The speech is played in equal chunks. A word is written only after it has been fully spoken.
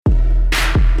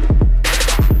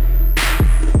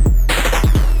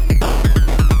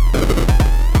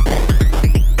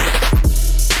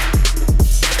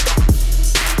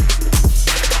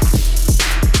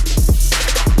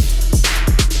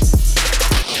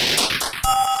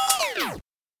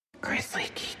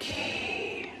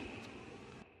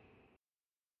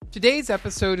Today's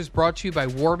episode is brought to you by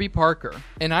Warby Parker,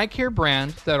 an eye care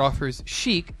brand that offers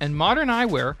chic and modern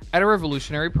eyewear at a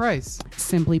revolutionary price.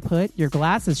 Simply put, your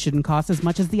glasses shouldn't cost as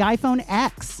much as the iPhone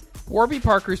X. Warby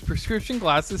Parker's prescription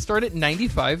glasses start at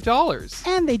 $95.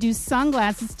 And they do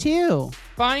sunglasses too.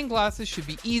 Buying glasses should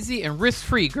be easy and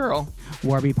risk-free, girl.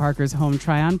 Warby Parker's Home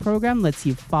Try-On program lets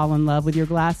you fall in love with your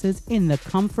glasses in the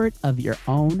comfort of your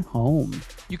own home.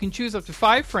 You can choose up to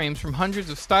 5 frames from hundreds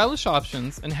of stylish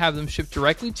options and have them shipped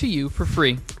directly to you for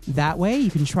free. That way, you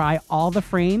can try all the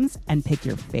frames and pick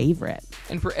your favorite.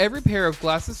 And for every pair of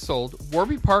glasses sold,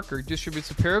 Warby Parker distributes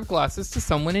a pair of glasses to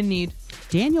someone in need.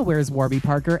 Daniel wears Warby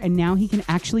Parker, and now he can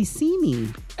actually see me.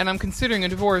 And I'm considering a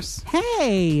divorce.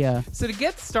 Hey! So to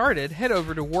get started, head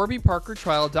over to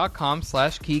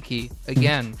warbyparkertrial.com/Kiki.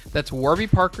 Again, that's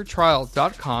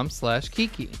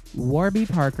warbyparkertrial.com/Kiki. Warby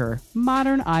Parker,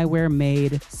 modern eyewear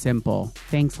made simple.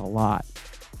 Thanks a lot.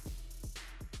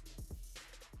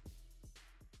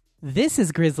 This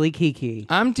is Grizzly Kiki.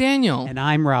 I'm Daniel. And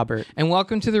I'm Robert. And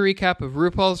welcome to the recap of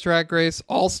RuPaul's Drag Race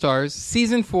All-Stars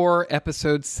Season 4,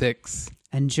 Episode 6.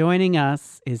 And joining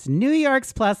us is New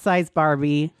York's plus-size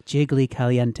Barbie, Jiggly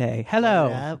Caliente.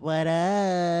 Hello. What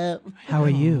up? How are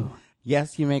you?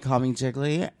 Yes, you may call me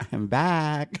Jiggly. I'm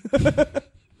back.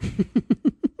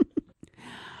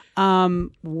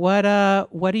 What are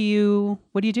you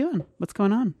doing? What's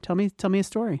going on? Tell me a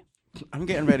story. I'm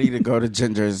getting ready to go to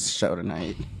Ginger's show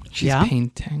tonight. She's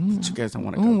painting. But you guys don't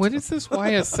want to go. Oh, what is this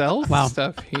YSL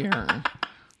stuff here?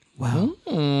 Wow.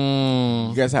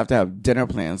 You guys have to have dinner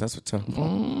plans. That's what's up.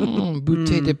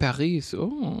 Bouteille de Paris.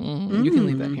 Oh, you can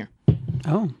leave that here.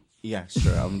 Oh. Yeah,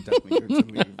 sure. I'm definitely going to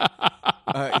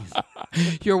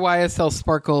leave. Your YSL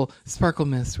sparkle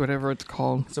mist, whatever it's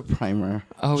called. It's a primer.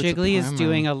 Oh, it's Jiggly is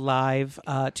doing a live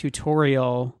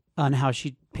tutorial on how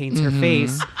she paints her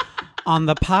face on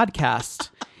the podcast.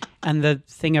 And the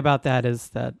thing about that is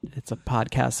that it's a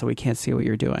podcast, so we can't see what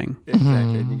you're doing.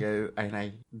 Exactly. You guys, and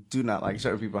I do not like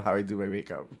showing people how I do my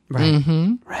makeup. Right.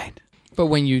 Right. But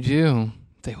when you do,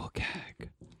 they will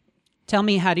gag. Tell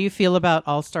me, how do you feel about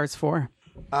All Stars 4?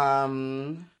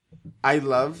 I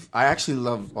actually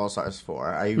love All Stars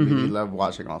 4. I really love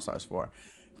watching All Stars 4.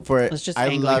 Let's just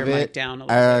angle your mic down a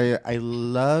little bit. I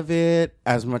love it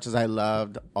as much as I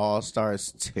loved All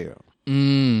Stars 2.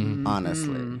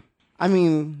 Honestly. I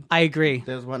mean, I agree.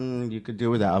 there's one you could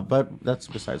do without, but that's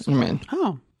besides the point.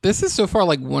 Oh. This is so far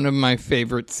like one of my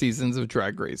favorite seasons of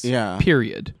Drag Race. Yeah.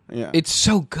 Period. Yeah. It's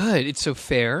so good. It's so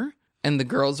fair. And the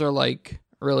girls are like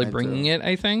really bringing it,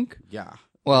 I think. Yeah.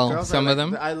 Well, The girls some are, of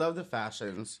like, them. I love the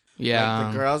fashions. Yeah.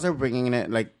 Like, the girls are bringing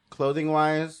it, like,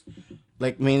 clothing-wise,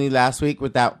 like, mainly last week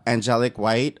with that angelic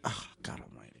white. Oh, God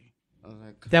almighty. I was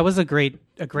like, That was a great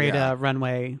Yeah.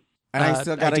 runway. and I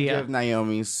still got to idea. give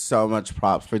Naomi so much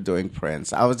props for doing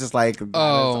Prince. I was just like, that is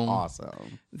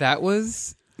awesome. That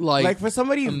was like for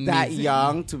somebody that amazing.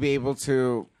 young to be able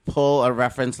to pull a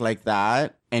reference like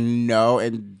that and know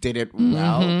and did it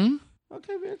well.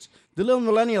 Okay, bitch. The little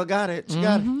millennial got it. She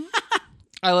got it.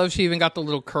 I love she even got the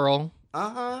little curl.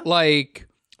 Like,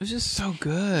 it was just so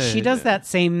good. She does that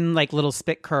same like little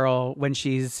spit curl when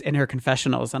she's in her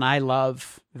confessionals, and I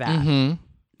love that.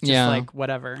 Just like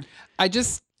whatever. I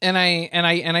just and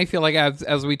I feel like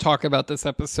as we talk about this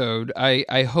episode,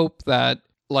 I hope that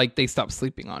like they stop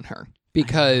sleeping on her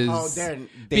because They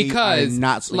because are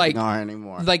not sleeping like, on her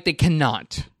anymore. Like they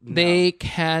cannot. No. They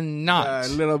cannot.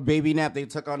 The little baby nap they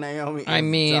took on Naomi. I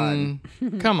mean,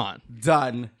 come on.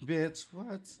 done, bitch.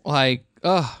 What? Like,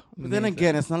 ugh. But then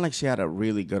again, it's not like she had a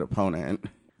really good opponent.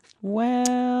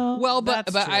 Well, but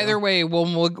that's true. either way,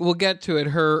 we'll get to it.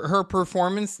 Her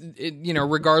performance,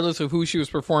 regardless of who she was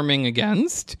performing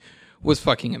against, was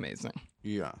fucking amazing.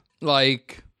 Yeah,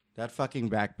 like that fucking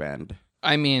back bend.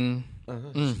 I mean,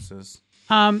 Jesus.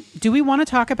 Do we want to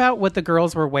talk about what the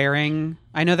girls were wearing?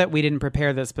 I know that we didn't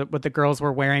prepare this, but what the girls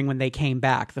were wearing when they came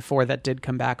back, the 4 that did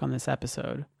come back on this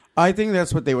episode. I think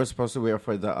that's what they were supposed to wear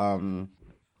for the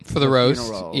roast.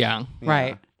 funeral. Yeah.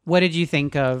 Right. What did you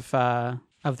think of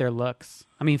their looks?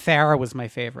 I mean, Farrah was my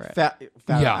favorite. Farrah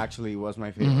Yeah. actually was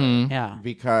my favorite. Yeah.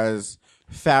 Because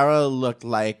Farrah looked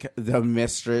like the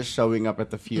mistress showing up at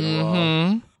the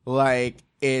funeral. Like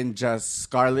in just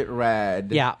scarlet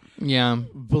red. Yeah. Yeah.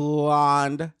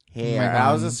 Blonde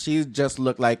hair. She just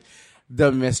looked like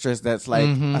the mistress that's like,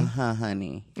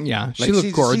 honey. Yeah. She Like,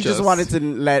 looked gorgeous. She just wanted to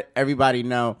let everybody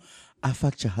know, I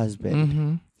fucked your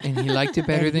husband. and he liked it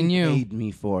better And than he you. paid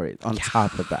me for it on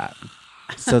top of that.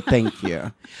 So thank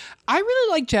you. I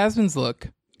really like Jasmine's look.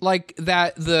 like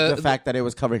that The fact that it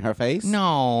was covering her face?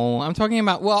 No, I'm talking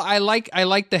about. Well, I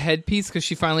like the headpiece because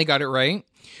she finally got it right.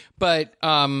 But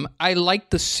I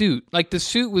like the suit. Like the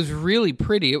suit was really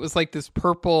pretty. It was like this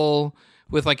purple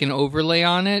with like an overlay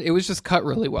on it. It was just cut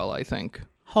really well, I think.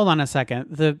 Hold on a second.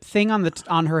 The thing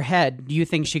on her head, do you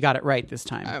think she got it right this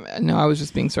time? No, I was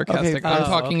just being sarcastic. Okay, I'm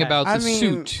talking about the I mean,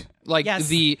 suit. Like yes,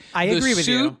 the I agree with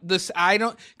suit, you. I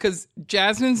don't, because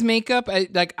Jasmine's makeup,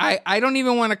 I don't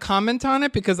even want to comment on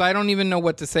it because I don't even know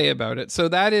what to say about it. So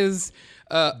that is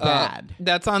Bad.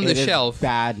 That's on the It is shelf.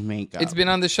 bad makeup. It's been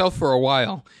on the shelf for a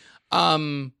while.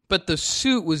 But the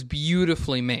suit was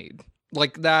beautifully made.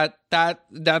 Like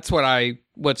that's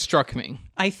what struck me.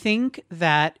 I think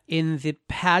that in the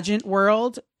pageant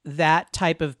world, that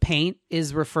type of paint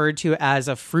is referred to as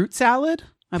a fruit salad.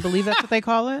 I believe that's what they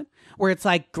call it. Where it's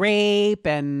like grape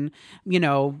and,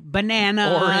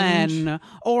 banana Orange. and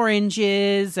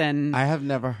oranges and... I have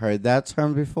never heard that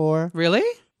term before. Really?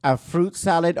 A fruit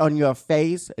salad on your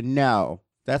face? No.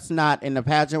 That's not in the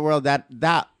pageant world.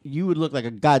 That you would look like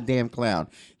a goddamn clown.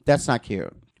 That's not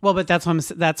cute. Well, but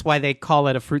that's why they call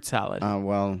it a fruit salad.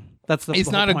 Well, That's the It's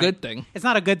whole not a point. good thing. It's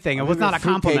not a good thing. It was not a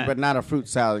fruit compliment. cake, but not a fruit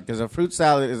salad, because a fruit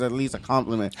salad is at least a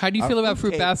compliment. How do you feel about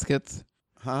fruit cake- baskets?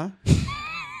 Huh?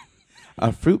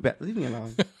 A fruit basket. Leave me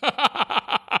alone.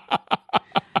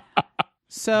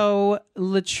 So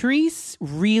Latrice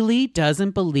really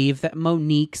doesn't believe that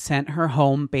Monique sent her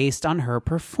home based on her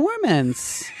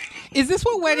performance. Is this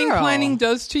what wedding Girl. planning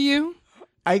does to you?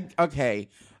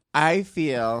 I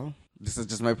feel, this is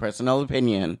just my personal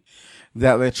opinion,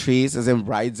 that Latrice is in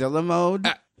Bridezilla mode.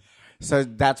 So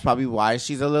that's probably why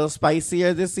she's a little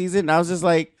spicier this season. And I was just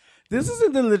like, this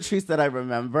isn't the Latrice that I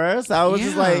remember. So I was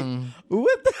just like,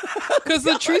 what the Because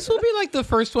Latrice will be like the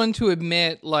first one to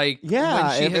admit, like, when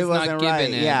she if has it wasn't not given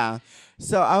right. it. Yeah.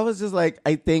 So I was just like,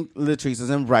 I think Latrice is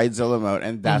in Bridezilla mode,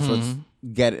 and that's what's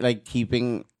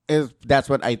that's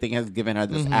what I think has given her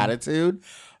this attitude.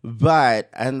 But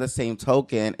on the same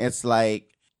token, it's like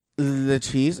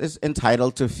Latrice is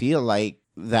entitled to feel like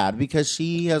that because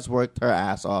she has worked her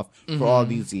ass off for all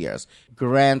these years.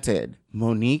 Granted,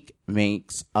 Monique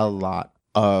makes a lot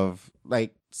of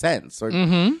like sense, or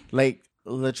like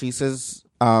Latrice's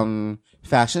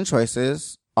fashion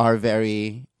choices are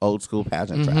very old school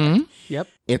pageant drag. Yep.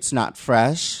 It's not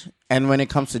fresh, and when it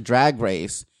comes to Drag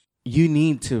Race, you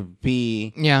need to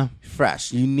be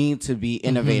fresh. You need to be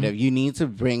innovative. You need to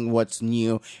bring what's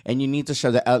new, and you need to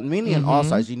show mainly in All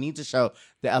Stars, you need to show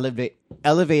the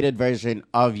elevated version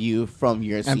of you from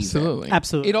your season.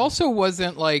 Absolutely. It also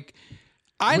wasn't like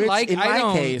Which, in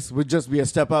my case, would just be a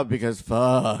step up because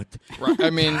fuck. Right,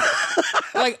 I mean,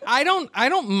 like I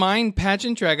don't mind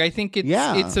pageant drag. I think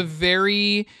it's a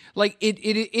very like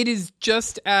it is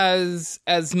just as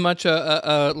much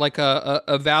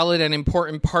a valid and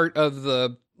important part of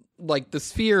the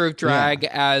sphere of drag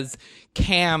as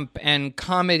camp and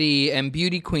comedy and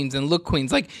beauty queens and look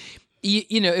queens. Like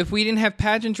if we didn't have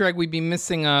pageant drag, we'd be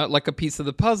missing a piece of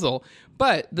the puzzle.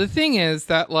 But the thing is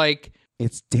that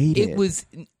it's dated. it was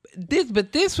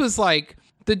this was like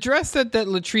the dress that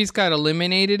Latrice got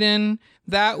eliminated in.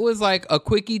 That was like a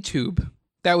quickie tube.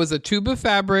 That was a tube of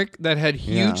fabric that had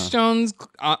huge stones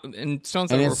and stones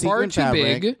that were far too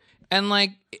big. And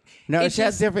no, she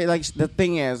has different. Like the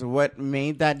thing is, what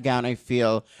made that gown, I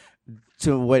feel,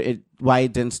 why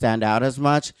it didn't stand out as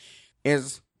much,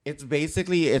 is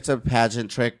it's a pageant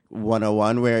trick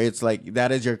 101 where it's like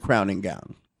that is your crowning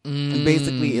gown. And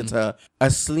basically, it's a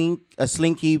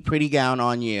slinky, pretty gown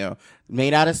on you,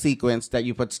 made out of sequins that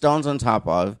you put stones on top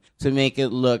of to make it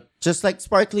look just like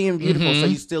sparkly and beautiful, so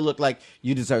you still look like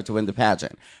you deserve to win the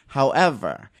pageant.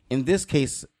 However, in this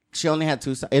case, she only had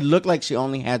two. It looked like she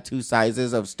only had two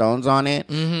sizes of stones on it,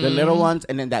 the little ones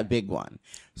and then that big one.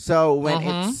 So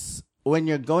when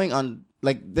you're going on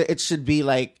it should be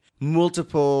like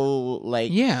multiple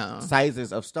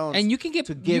sizes of stones, and you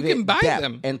can buy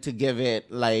them and to give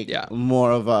it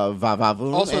more of a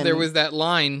va-va-voom. Also, there was that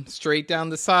line straight down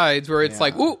the sides where it's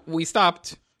like, ooh, we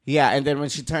stopped. Yeah, and then when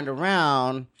she turned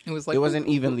around, it wasn't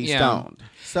evenly stoned.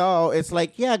 So it's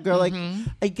like, yeah, girl,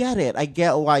 I get it. I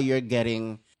get why you're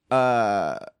getting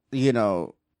shit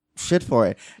for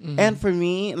it. And for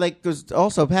me, because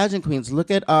also pageant queens,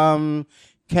 look at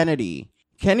Kennedy.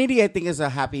 Kennedy, I think, is a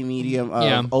happy medium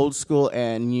of old school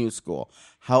and new school.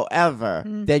 However,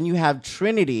 then you have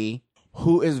Trinity,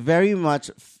 who is very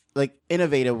much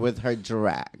innovative with her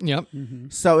drag. Yep.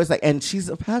 So it's and she's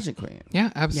a pageant queen. Yeah,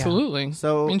 absolutely. Yeah.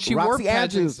 So and she Roxy wore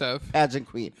pageant Andrews, stuff. Pageant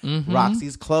queen.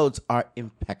 Roxy's clothes are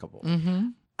impeccable.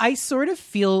 I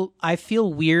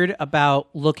feel weird about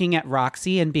looking at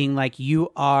Roxy and being like,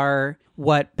 you are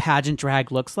what pageant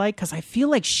drag looks like? Because I feel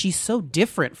like she's so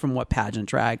different from what pageant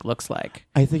drag looks like.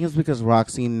 I think it's because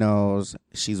Roxy knows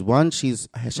she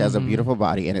has a beautiful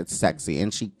body and it's sexy,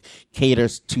 and she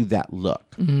caters to that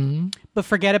look. But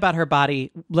forget about her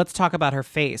body. Let's talk about her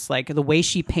face. Like the way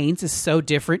she paints is so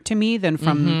different to me than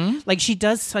from like she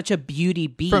does such a beauty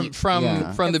beat from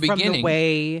the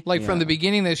beginning. From the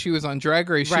beginning that she was on Drag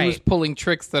Race, she was pulling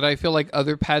tricks that I feel like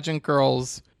other pageant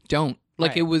girls don't.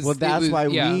 Like it was. Well, that's why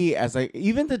we, as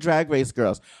even the Drag Race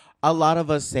girls, a lot of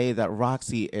us say that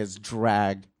Roxy is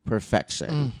drag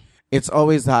perfection. It's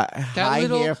always that high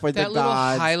hair for the that little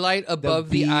gods. Highlight above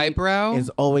the eyebrow is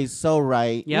always so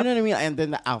right. Yep. You know what I mean? And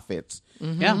then the outfits.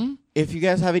 Yeah. If you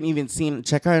guys haven't even seen,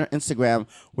 check her Instagram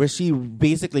where she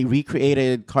basically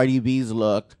recreated Cardi B's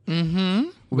look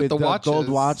with the gold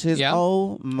watches. Yep.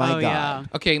 Oh my God. Yeah.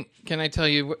 Okay, can I tell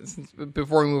you,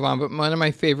 before we move on, but one of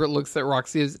my favorite looks that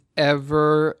Roxy has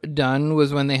ever done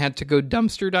was when they had to go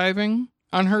dumpster diving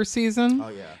on her season. Oh,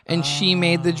 yeah. And she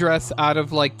made the dress out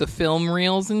of like the film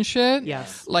reels and shit.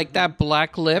 Yes. Like that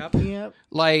black lip. Yep.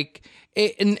 Like,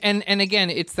 and again,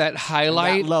 it's that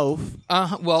highlight. That loaf.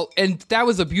 Well, and that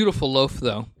was a beautiful loaf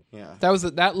though. Yeah.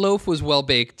 That loaf was well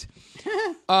baked.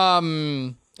 It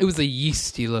was a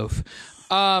yeasty loaf.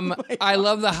 I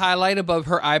love the highlight above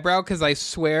her eyebrow because I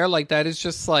swear, like that is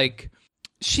just like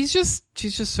she's just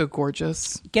so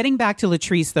gorgeous. Getting back to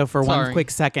Latrice though for one quick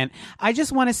second, I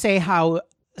just want to say how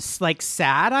like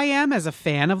sad I am as a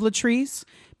fan of Latrice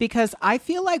because I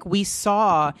feel like we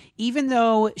saw, even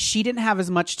though she didn't have as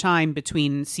much time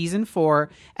between season 4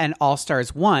 and All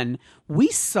Stars 1, we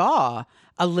saw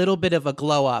a little bit of a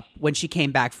glow up when she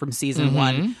came back from season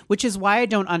 1, which is why I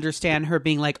don't understand her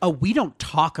being like, oh, we don't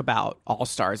talk about All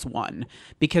Stars 1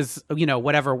 because, you know,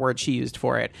 whatever word she used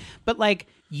for it. But like,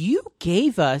 you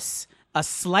gave us a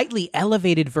slightly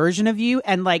elevated version of you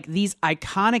and like these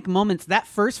iconic moments. That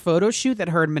first photo shoot that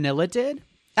her and Manila did,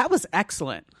 that was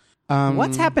excellent.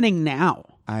 What's happening now?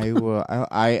 I will.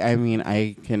 I mean,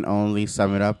 I can only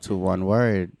sum it up to one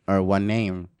word or one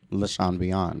name: LaShawn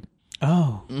Beyond.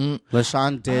 Oh,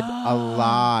 LaShawn did a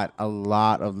lot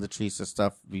of Latrice's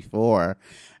stuff before,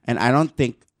 and I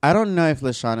don't know if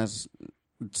LaShawn is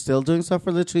still doing stuff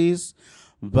for Latrice,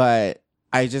 but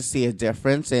I just see a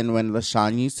difference in when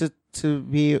LaShawn used to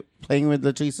be playing with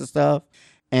Latrice's stuff,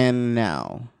 and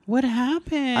now. What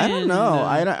happened? I don't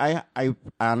know. I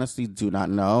honestly do not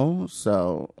know.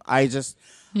 So I just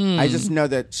know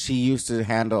that she used to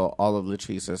handle all of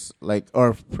Latrice's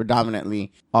or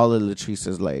predominantly all of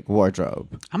Latrice's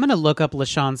wardrobe. I'm gonna look up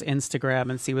LaShawn's Instagram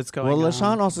and see what's going on. Well,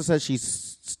 LaShawn also said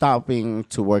she's stopping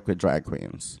to work with drag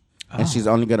queens, and she's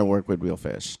only gonna work with real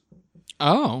fish.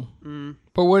 Oh,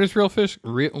 but what is real fish?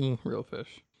 Real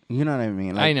fish. You know what I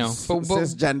mean? I know. But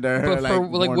cisgender.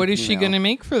 But what is she going to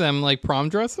make for them? Like prom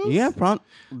dresses? Yeah, prom.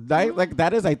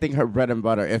 That is, I think, her bread and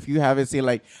butter. If you haven't seen,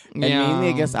 and mainly,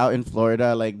 I guess, out in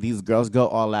Florida, these girls go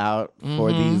all out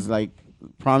for these,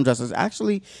 prom dresses.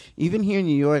 Actually, even here in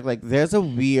New York, there's a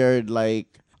weird, I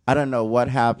don't know what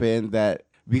happened that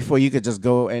before you could just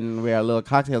go and wear a little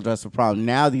cocktail dress for prom.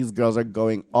 Now these girls are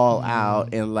going all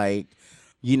out in,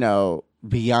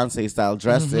 Beyonce-style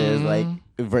dresses,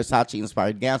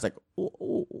 Versace-inspired gowns.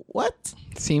 What?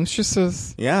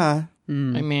 Seamstresses. Yeah. I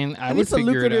mean, I would it's a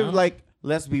figure lucrative, it out.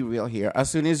 Let's be real here.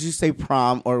 As soon as you say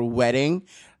prom or wedding,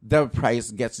 the price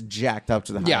gets jacked up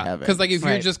to the high heavens. Because if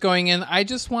you're just going in, I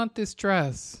just want this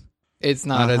dress, it's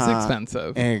not as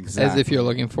expensive as if you're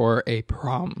looking for a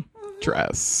prom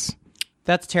dress.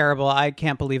 That's terrible. I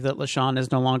can't believe that LaShawn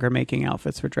is no longer making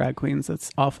outfits for drag queens. That's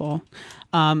awful.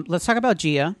 Let's talk about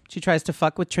Gia. She tries to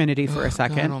fuck with Trinity for a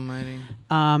second. God almighty.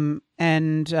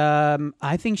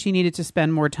 I think she needed to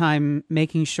spend more time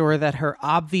making sure that her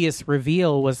obvious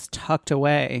reveal was tucked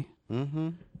away.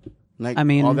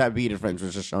 Mm-hmm. All that beaded French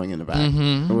was just showing in the back.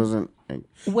 Mm-hmm. It wasn't.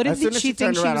 What did she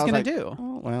think she was going to do?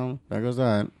 Oh, well, there goes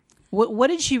that. What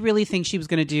did she really think she was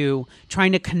going to do,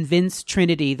 trying to convince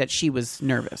Trinity that she was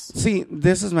nervous? See,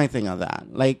 this is my thing on that.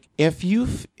 If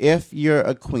you're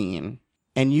a queen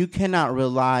and you cannot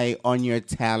rely on your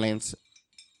talents,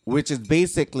 which is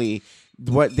basically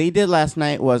what they did last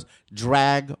night was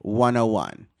drag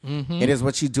 101. Mm-hmm. It is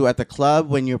what you do at the club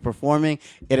when you're performing.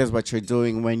 It is what you're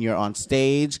doing when you're on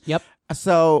stage. Yep.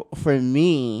 So for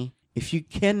me, if you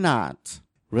cannot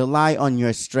rely on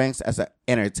your strengths as an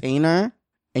entertainer,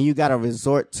 and you gotta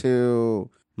resort to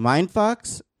mind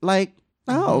fucks,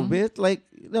 bitch,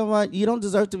 you know what? You don't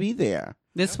deserve to be there.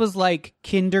 This was like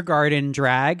kindergarten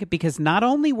drag because not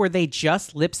only were they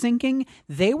just lip syncing,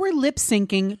 they were lip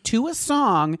syncing to a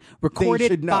song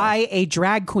recorded by a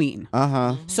drag queen.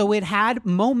 So it had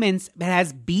moments, it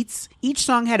has beats. Each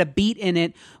song had a beat in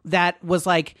it that was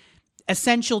like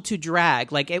essential to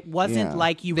drag. Like it wasn't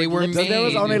like you were made. So there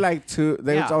was only like two.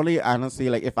 There was only, honestly,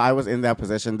 like if I was in that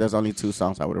position, there's only 2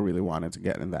 songs I would have really wanted to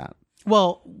get in that.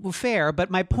 Well, fair, but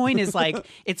my point is like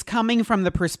it's coming from the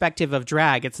perspective of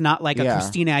drag. It's not like a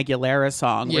Christina Aguilera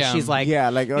song where she's like,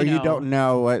 you don't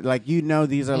know what, like,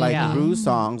 these are like Ru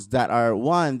songs that are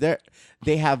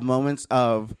they have moments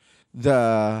of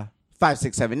the 5,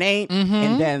 6, 7, 8,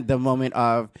 and then the moment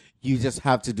of you just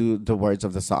have to do the words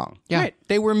of the song. Yeah, right.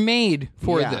 They were made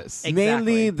for this. Exactly.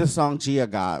 Mainly the song Gia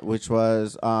got, which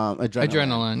was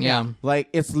Adrenaline. Yeah. Like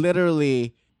it's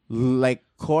literally like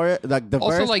chorus, like the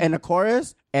also, verse like, and a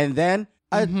chorus, and then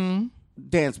a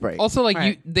dance break. Also,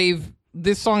 like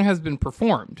this song has been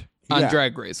performed on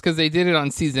Drag Race because they did it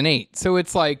on season 8. So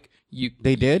it's like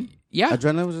they did. Yeah,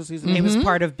 Adrenaline was a season. It was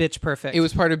part of Bitch Perfect. It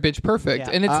was part of Bitch Perfect,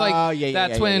 and it's like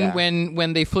that's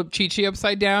when they flipped Chi Chi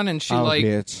upside down and she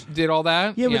did all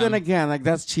that. Yeah, but then again, like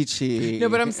that's Chi Chi. No,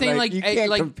 but I'm saying like you can't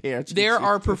compare Chi there Chi.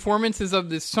 are performances of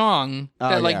this song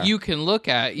that you can look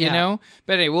at, you know.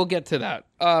 But anyway, we'll get to that.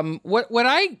 What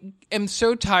I am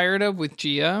so tired of with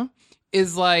Gia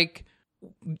is like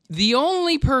the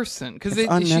only person, because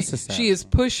she is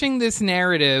pushing this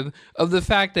narrative of the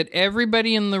fact that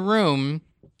everybody in the room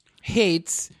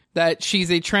hates that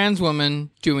she's a trans woman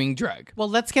doing drag. Well,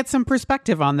 let's get some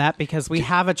perspective on that because we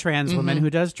have a trans woman who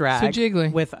does drag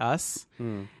with us.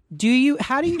 How do you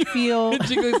feel?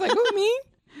 Jiggly's like, oh,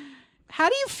 me? How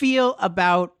do you feel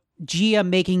about Gia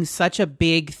making such a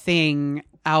big thing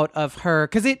out of her?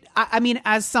 Because I mean,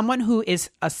 as someone who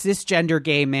is a cisgender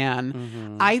gay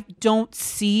man, I don't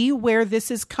see where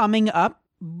this is coming up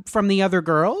from the other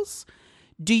girls.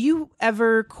 Do you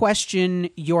ever question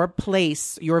your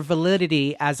place, your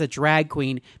validity as a drag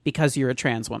queen because you're a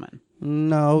trans woman?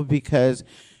 No, because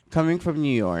coming from New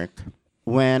York,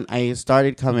 when I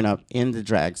started coming up in the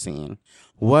drag scene,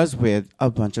 was with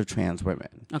a bunch of trans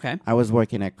women. Okay. I was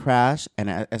working at Crash and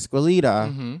at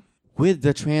Escuelita with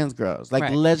the trans girls,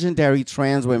 like legendary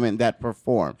trans women that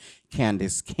perform.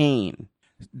 Candice Kane,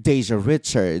 Deja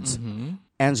Richards,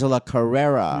 Angela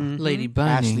Carrera, Lady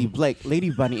Bunny, Ashley Blake. Lady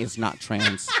Bunny is not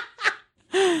trans.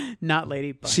 Not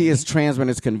Lady Bunny. She is trans when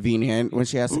it's convenient. When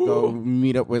she has to go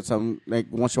meet up with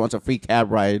when she wants a free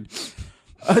cab ride.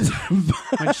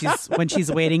 when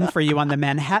she's waiting for you on the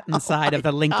Manhattan side of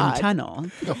the Lincoln Tunnel.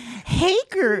 Hey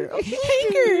girl.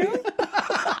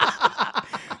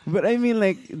 But I mean,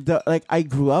 I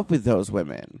grew up with those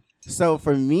women. So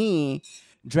for me,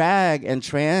 drag and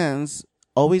trans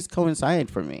always coincided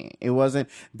for me.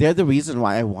 They're the reason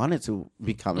why I wanted to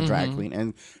become a drag queen.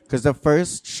 And because the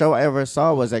first show I ever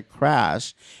saw was at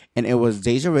Crash, and it was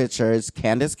Deja Richards,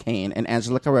 Candice Kane, and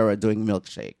Angela Carrera doing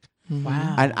Milkshake.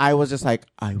 Wow. And I was just like,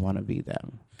 I want to be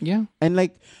them. Yeah. And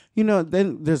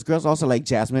then there's girls also like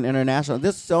Jasmine International.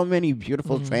 There's so many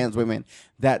beautiful trans women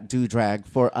that do drag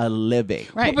for a living.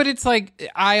 Right. Well, but it's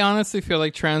like, I honestly feel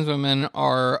like trans women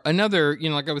are another,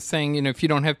 like I was saying, if you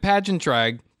don't have pageant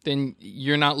drag, then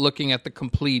you're not looking at the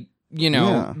complete,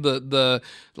 the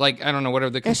like, I don't know,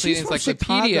 whatever the complete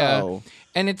encyclopedia. Chicago.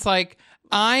 And it's like,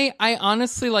 I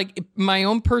honestly, like, my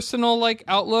own personal, like,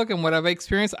 outlook and what I've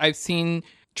experienced, I've seen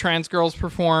trans girls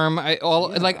perform.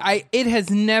 It has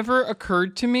never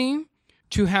occurred to me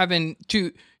to have an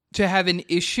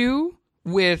issue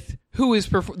with who is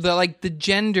the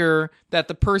gender that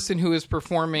the person who is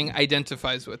performing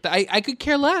identifies with. I could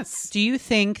care less. Do you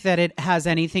think that it has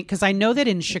anything? Because I know that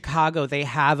in Chicago they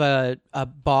have a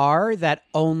bar that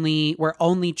where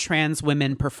only trans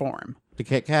women perform. The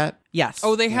Kit Kat? Yes.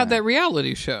 Oh, they had that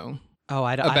reality show. Oh,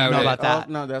 I don't know about that.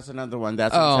 Oh, no, that's another one.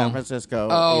 That's in San Francisco.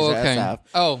 Oh, Asia okay. SF.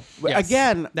 Oh, yes.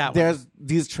 Again, there's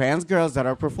these trans girls that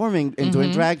are performing and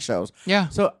doing drag shows. Yeah.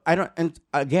 So and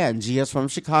again, Gia's from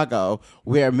Chicago,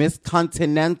 where Miss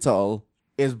Continental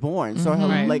is born. So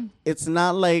it's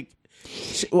not like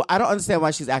I don't understand why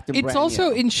she's acting. It's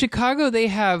also in Chicago.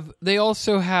 They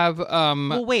also have.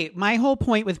 Well, wait. My whole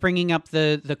point with bringing up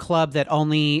the club that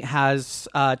only has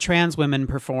trans women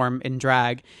perform in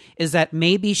drag is that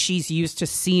maybe she's used to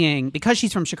seeing, because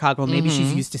she's from Chicago. Maybe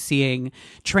she's used to seeing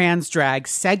trans drag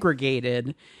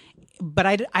segregated.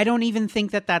 But I don't even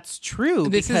think that that's true.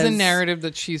 This is a narrative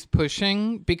that she's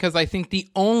pushing, because I think the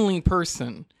only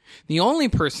person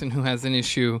who has an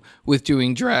issue with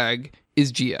doing drag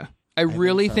is Gia. I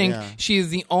really think she is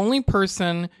the only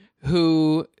person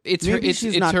who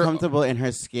she's not comfortable in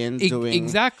her skin doing.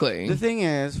 Exactly. The thing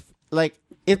is, like,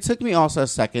 it took me also a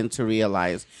second to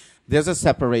realize there's a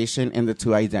separation in the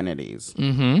two identities.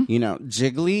 Mm-hmm. You know,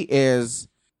 Jiggly is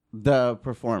the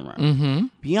performer. Mm-hmm.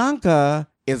 Bianca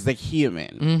is the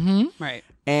human. Mm-hmm. Right.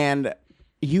 And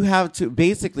you have to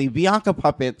basically Bianca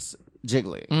puppets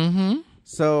Jiggly. Mm-hmm.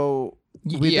 So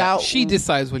without she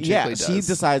decides what Jiggly does. she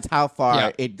decides how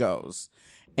far it goes.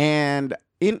 And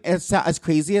it's as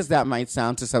crazy as that might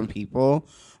sound to some people,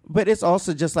 but it's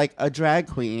also just like a drag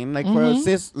queen, like for a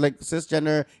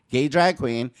cisgender gay drag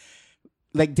queen.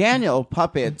 Like Daniel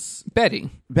puppets Betty.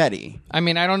 Betty. I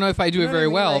mean, I don't know if I do it very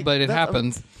well, like, but it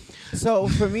happens. So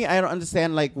for me, I don't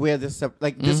understand like where this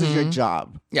like this is your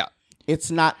job. Yeah.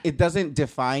 It's not. It doesn't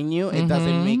define you. It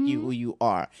doesn't make you who you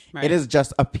are. Right. It is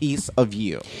just a piece of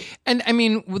you. And I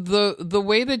mean, the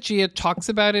way that Gia talks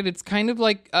about it, it's kind of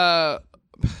like this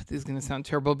is gonna sound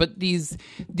terrible, but these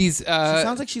She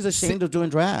sounds like she's ashamed of doing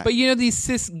drag. but you know, these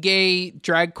cis gay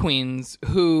drag queens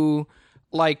who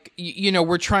like you know,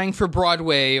 were trying for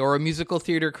Broadway or a musical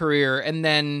theater career and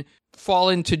then fall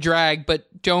into drag, but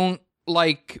don't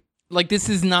like this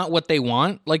is not what they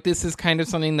want. Like this is kind of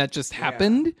something that just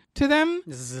happened to them.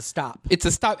 This is a stop. It's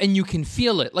a stop, and you can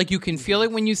feel it. Like you can feel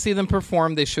it when you see them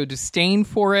perform. They show disdain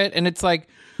for it, and it's like,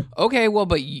 okay, well,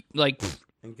 but like,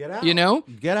 and get out. you know,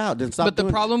 get out. Then stop. But the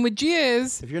doing problem with Gia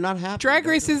is, if you're not happy, Drag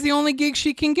Race is the only gig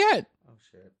she can get. Oh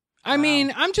shit. I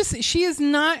mean, she is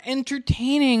not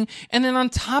entertaining, and then on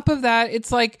top of that,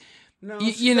 it's like, No,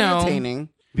 you know, entertaining.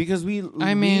 Because we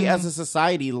as a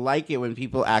society like it when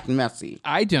people act messy.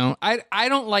 I don't. I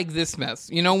don't like this mess.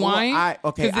 You know why?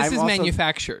 Because this is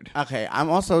manufactured. Okay, I'm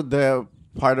also the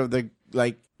part of the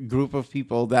like group of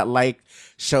people that like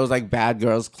shows like Bad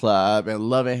Girls Club and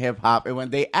Love and Hip Hop, and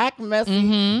when they act messy,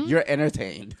 you're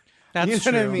entertained. That's you know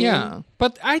true. what I mean? Yeah,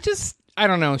 but I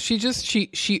don't know.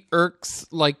 She irks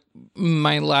like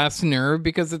my last nerve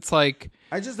because it's like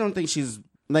I just don't think she's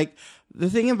like the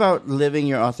thing about living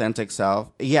your authentic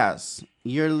self. Yes,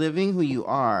 you're living who you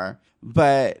are,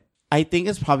 but I think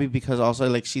it's probably because also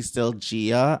like she's still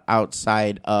Gia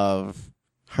outside of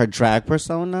her drag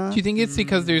persona. Do you think it's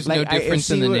because there's no difference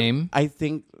in the name? I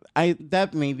think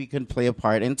that maybe could play a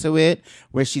part into it,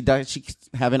 where she's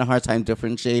having a hard time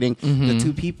differentiating the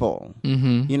two people.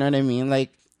 Mm-hmm. You know what I mean?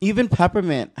 Like even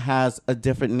Peppermint has a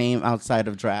different name outside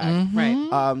of drag. Mm-hmm.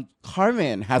 Right.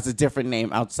 Carmen has a different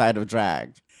name outside of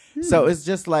drag. So it's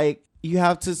just like you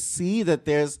have to see that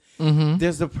there's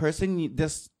a person,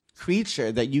 this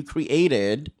creature that you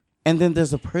created, and then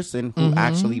there's a person who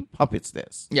actually puppets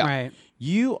this. Yeah. Right.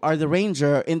 You are the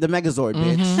ranger in the Megazord,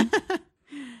 bitch.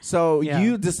 So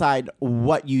you decide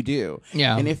what you do.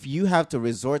 Yeah. And if you have to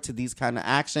resort to these kind of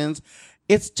actions,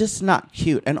 it's just not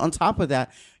cute. And on top of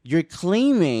that, you're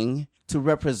claiming to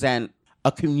represent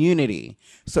a community.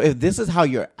 So if this is how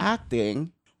you're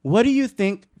acting, what do you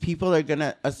think people are going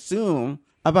to assume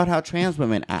about how trans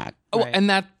women act? Oh, Right. and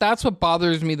that's what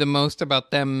bothers me the most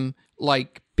about them,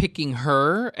 like picking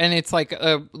her. And it's like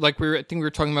I think we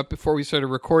were talking about before we started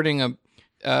recording.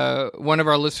 One of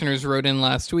our listeners wrote in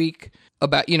last week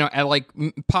about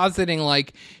positing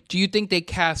like, do you think they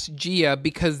cast Gia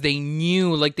because they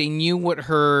knew what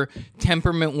her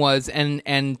temperament was,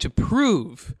 and to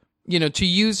prove, to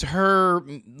use her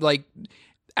like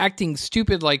acting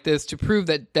stupid like this to prove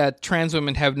that trans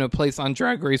women have no place on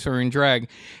Drag Race or in drag.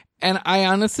 And I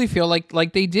honestly feel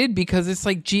like they did, because it's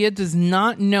like Gia does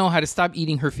not know how to stop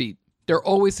eating her feet. They're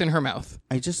always in her mouth.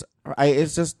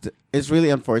 It's really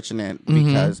unfortunate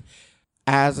because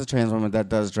as a trans woman that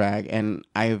does drag, and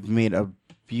I've made a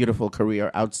beautiful career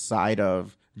outside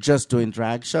of just doing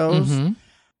drag shows,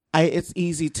 it's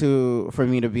easy for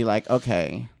me to be like,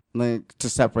 okay, like to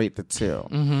separate the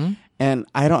two. And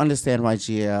I don't understand why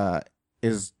Gia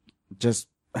is just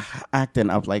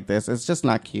acting up like this. It's just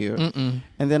not cute. And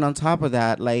then on top of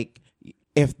that, like,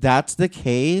 if that's the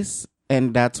case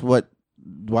and that's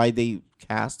why they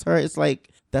cast her, it's like,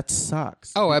 that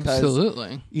sucks. Oh, because,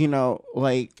 absolutely.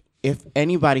 Like, if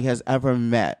anybody has ever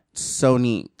met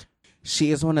Sonique,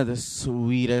 she is one of the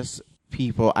sweetest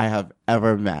people I have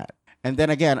ever met. And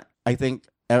then again, I think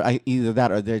either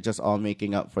that or they're just all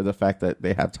making up for the fact that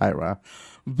they have Tyra.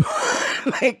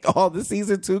 But like, all the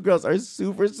season 2 girls are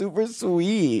super, super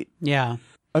sweet. Yeah.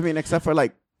 I mean, except for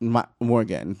like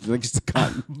Morgan, like she's a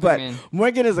cunt. But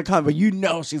Morgan is a cunt,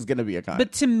 but she's gonna be a cunt.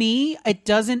 But to me, it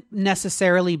doesn't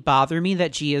necessarily bother me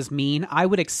that Gia's mean. I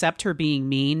would accept her being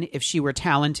mean if she were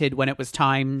talented when it was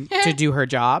time to do her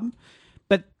job.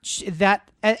 But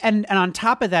and on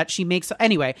top of that, she makes...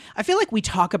 Anyway, I feel like we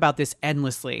talk about this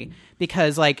endlessly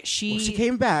because like she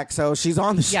came back, so she's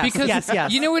on the show.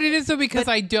 Yes. You know what it is though? Because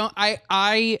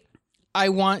I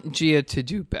want Gia to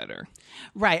do better.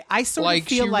 Right. I sort Like of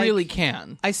feel she like really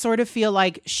can. I sort of feel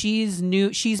like she's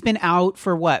new. She's been out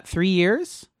for what, 3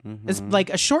 years? It's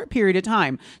like a short period of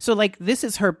time. So like this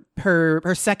is her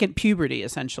second puberty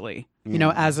essentially. You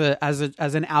know, as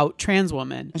an out trans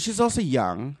woman. And she's also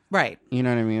young. Right. You know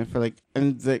what I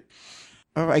mean?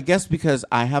 I guess because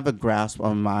I have a grasp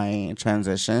on my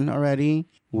transition already,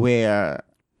 where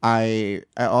I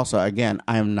also, again,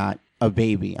 I am not a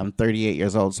baby. I'm 38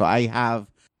 years old, so I have,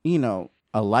 you know,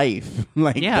 a life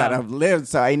that I've lived.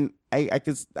 So I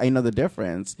know the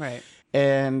difference. Right.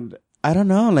 And I don't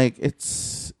know, like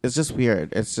it's just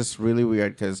weird. It's just really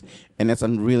weird and it's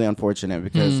really unfortunate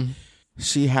because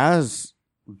she has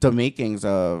the makings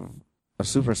of a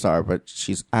superstar, but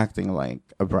she's acting like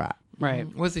a brat.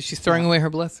 Right. Was it she's throwing away her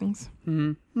blessings?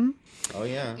 Mm-hmm. Oh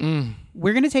yeah.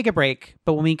 We're going to take a break,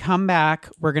 but when we come back,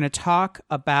 we're going to talk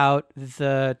about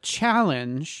the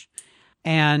challenge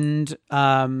and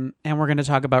we're going to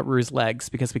talk about Rue's legs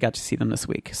because we got to see them this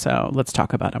week. So let's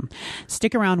talk about them.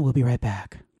 Stick around. We'll be right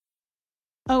back.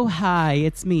 Oh, hi,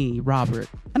 it's me, Robert,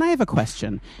 and I have a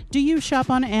question. Do you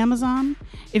shop on Amazon?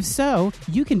 If so,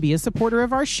 you can be a supporter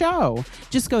of our show.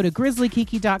 Just go to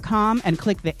grizzlykiki.com and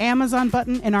click the Amazon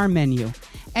button in our menu.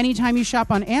 Anytime you shop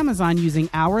on Amazon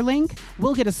using our link,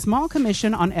 we'll get a small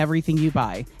commission on everything you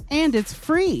buy. And it's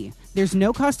free. There's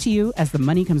no cost to you as the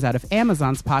money comes out of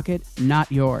Amazon's pocket,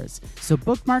 not yours. So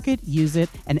bookmark it, use it,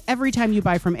 and every time you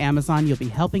buy from Amazon, you'll be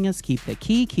helping us keep the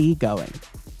key going.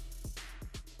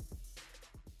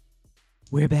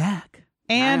 We're back.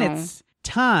 And it's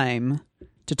time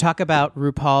to talk about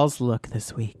RuPaul's look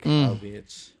this week. Oh,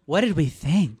 bitch. What did we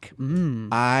think?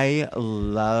 I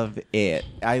love it.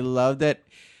 I love that.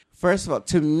 First of all,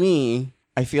 to me,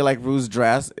 I feel like Rue's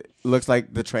dress looks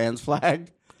like the trans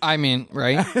flag. I mean,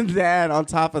 right? And then on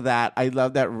top of that, I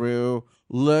love that Rue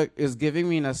is giving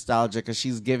me nostalgia because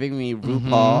she's giving me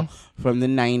RuPaul from the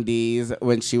 90s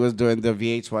when she was doing the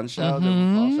VH1 show, the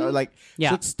RuPaul show. Like, she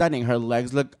looks stunning. Her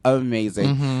legs look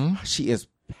amazing. She is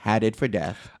padded for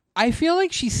death. I feel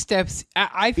like she steps.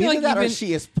 I feel Either like that or even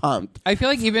she is pumped. I feel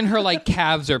like even her like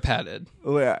calves are padded.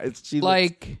 Yeah, she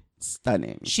Like looks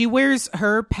stunning. She wears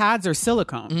her pads are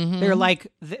silicone. They're like,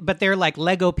 but they're like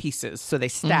Lego pieces, so they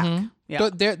stack. Yeah.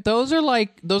 Those are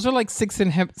like $600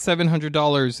 and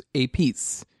 $700 a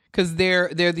piece because they're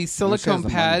these silicone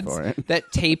pads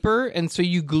that taper, and so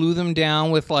you glue them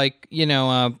down with like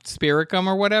spirit gum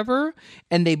or whatever,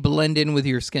 and they blend in with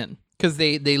your skin because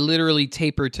they literally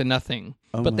taper to nothing,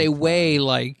 but they weigh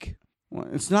like. Well,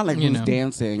 it's not like who's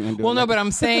dancing. And well, no, but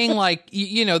I'm saying like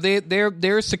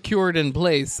they're secured in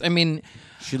place. I mean,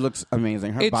 she looks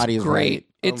amazing. Her body is great. right.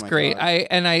 It's great. God.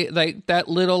 I like that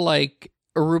little like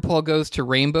RuPaul goes to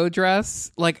rainbow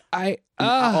dress. Like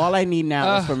all I need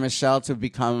now is for Michelle to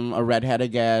become a redhead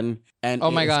again. And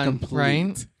oh my God, complete.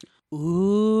 Right?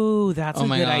 Ooh, that's a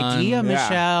good idea,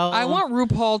 Michelle. I want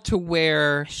RuPaul to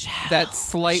wear that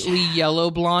slightly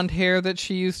yellow blonde hair that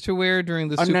she used to wear during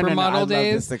the supermodel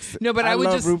days. But I would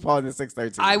love just RuPaul in the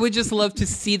 613. I would just love to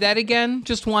see that again,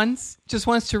 just once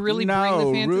to really bring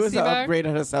the fantasy Ru has back.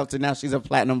 upgraded herself to now she's a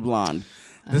platinum blonde.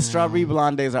 The strawberry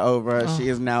blonde days are over. She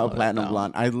is now a platinum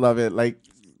blonde. I love it. Like,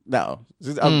 no,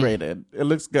 she's upgraded. It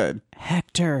looks good.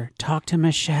 Hector, talk to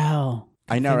Michelle.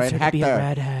 I know, right? Hector,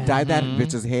 dye that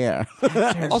bitch's hair.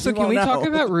 Also, can we talk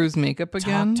about Rue's makeup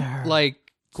again? Like,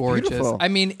 gorgeous. Beautiful. I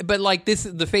mean, but like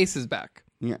the face is back.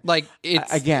 Yeah. Like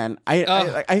it's again.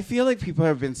 I feel like people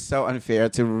have been so unfair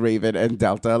to Raven and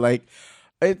Delta. Like,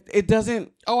 it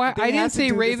doesn't. Oh, I didn't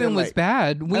say Raven was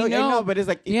bad. We know, I know, but it's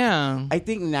like I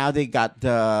think now they got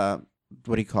the.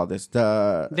 What do you call this?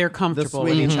 They're comfortable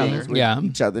with each other.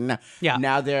 Each other now. Yeah.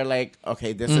 Now they're like,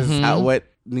 okay, this is what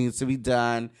needs to be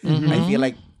done. I feel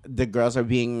like the girls are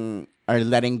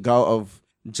letting go of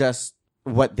just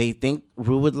what they think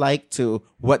Rue would like to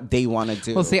what they want to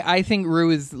do. Well, see, I think Rue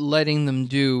is letting them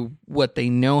do what they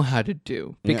know how to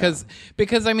do because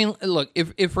I mean, look,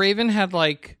 if Raven had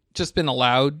like just been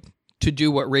allowed to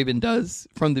do what Raven does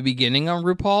from the beginning on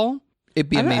RuPaul, it'd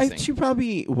be amazing. She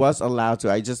probably was allowed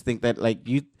to. I just think that like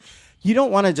you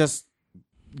don't want to just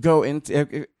go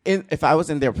into if I was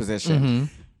in their position,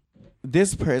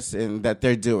 this person that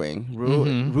they're doing,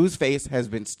 Rue's face has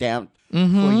been stamped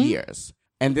for years,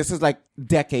 and this is like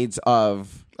decades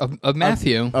of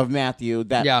Matthew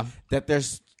that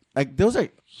there's like those are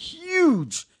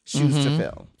huge shoes to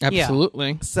fill.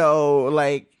 Absolutely. So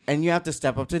like, and you have to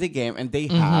step up to the game, and they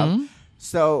have.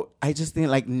 So I just think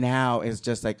like now is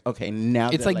just like, okay,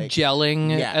 now it's like gelling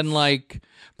and like,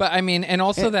 but I mean, and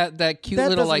also that cute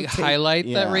little like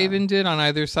highlight that Raven did on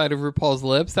either side of RuPaul's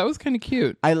lips. That was kind of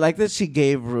cute. I like that she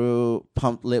gave Rue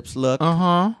pumped lips look.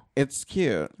 It's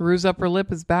cute. Rue's upper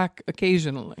lip is back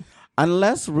occasionally.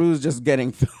 Unless Rue's just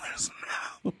getting fillers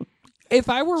now. If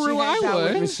I were Rue, I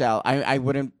would. With Michelle, I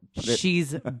wouldn't.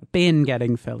 She's been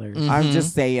getting fillers. I'm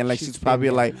just saying, like she's probably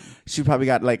like she probably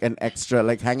got like an extra,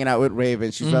 like hanging out with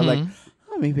Raven. She's probably like,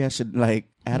 oh, maybe I should like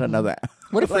add another.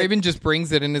 What if Raven just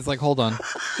brings it and is like, hold on?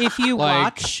 If you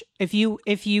watch, if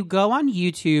you go on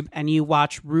YouTube and you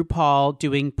watch RuPaul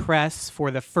doing press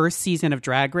for the first season of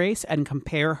Drag Race and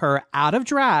compare her out of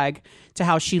drag to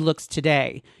how she looks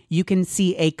today, you can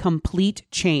see a complete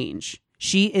change.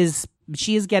 She is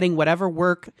getting whatever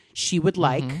work she would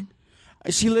like.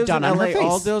 She lives in LA.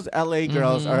 All those LA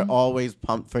girls are always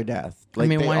pumped for death. Like, I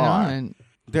mean, why not?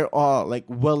 They're all like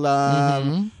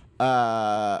Willem,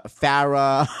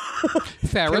 Farrah,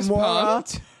 Farrah's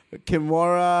pumped.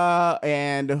 Kimora,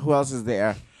 and who else is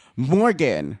there?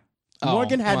 Morgan.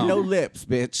 Morgan had no lips,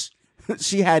 bitch.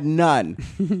 She had none.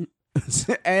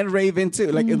 And Raven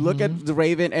too. Like, look at the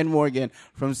Raven and Morgan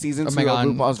from season 2 of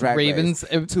RuPaul's Drag Race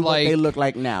to what they look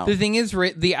like now. The thing is,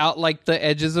 the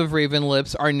edges of Raven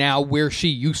lips are now where she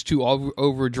used to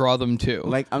overdraw them to.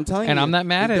 Like, I'm telling you, and I'm not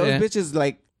mad at those it. Bitches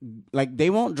like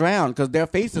they won't drown because their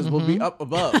faces will be up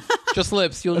above. Just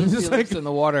lips. You'll just see lips in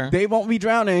the water. They won't be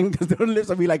drowning because their lips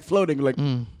will be like floating. Like,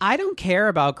 I don't care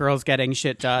about girls getting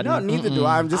shit done. No, neither do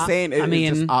I. I'm just saying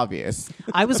it's just obvious.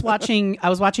 I was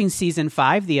watching season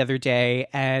 5 the other day,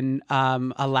 and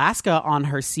Alaska on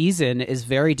her season is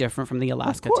very different from the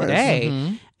Alaska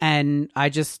today. And I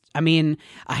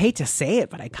hate to say it,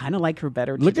 but I kind of like her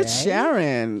better today. Look at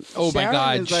Sharon. Oh my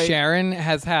God, Sharon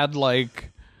has had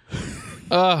like.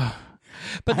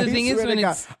 But the thing is, when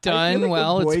it's done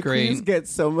well, it's great. You get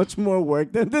so much more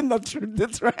work than the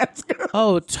trans girl.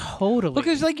 Oh, totally.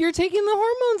 Because like you're taking the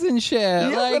hormones and shit.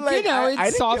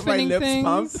 It's softening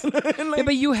things. Yeah,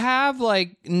 but you have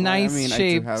like nice shapes.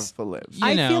 I do have full lips.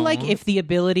 I feel like if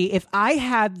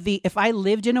I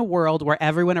lived in a world where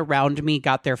everyone around me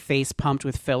got their face pumped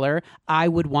with filler, I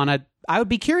would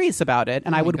be curious about it,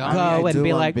 and I would go and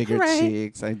be like, bigger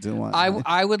cheeks. I do want.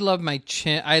 I would love my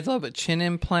chin. I'd love a chin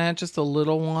implant, just a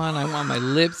little one. I want my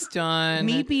lips done.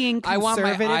 Me being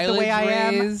conservative the way I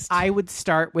am, I would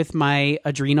start with my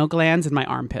adrenal glands and my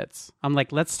armpits. I'm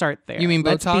like, let's start there. You mean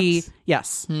Botox?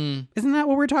 Yes. Isn't that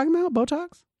what we're talking about?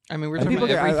 Botox? I mean, we're talking about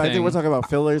everything. I think we're talking about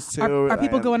fillers too. Are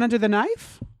people going under the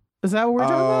knife? Is that what we're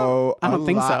talking about? I don't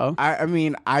think so. I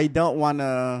mean, I don't want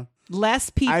to. Less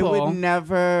people. I would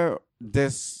never.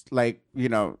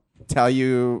 Tell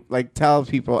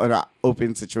people in an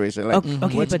open situation. Like,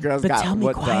 but girls but got tell me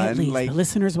what quietly. done. Like, the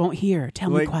listeners won't hear.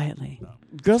 Tell me quietly.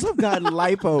 Girls have gotten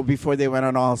lipo before they went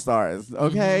on All Stars.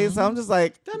 Okay, so I'm just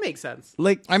like, that makes sense.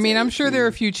 Like, I mean, I'm sure there are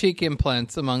a few cheek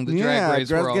implants among the Drag Race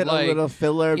girls world. get a little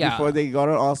filler before they go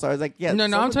to All Stars. Like, no,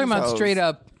 I'm talking about straight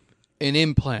up an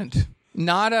implant.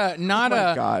 Not a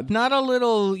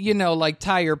little, like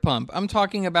tire pump. I'm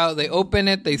talking about they open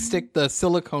it, they stick the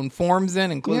silicone forms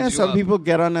in and close you up. Some people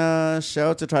get on a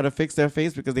show to try to fix their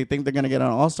face because they think they're going to get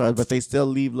on All Stars, but they still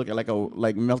leave looking like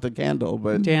a melted candle.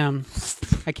 But damn,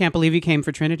 I can't believe you came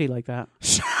for Trinity like that.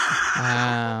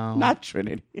 Wow. Not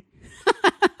Trinity.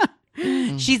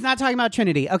 She's not talking about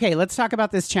Trinity. Okay, let's talk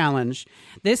about this challenge.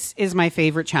 This is my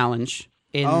favorite challenge.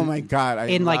 Oh my God,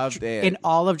 I loved it. In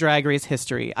all of Drag Race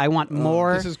history. I want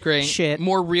more this is great. Shit.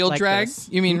 More real like drag? This.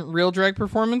 You mean real drag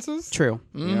performances? True.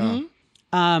 Mm-hmm.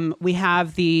 Yeah. We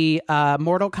have the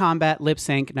Mortal Kombat lip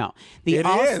sync. No. The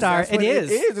All-Star. It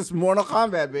is. It's Mortal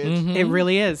Kombat, bitch. Mm-hmm. It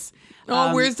really is.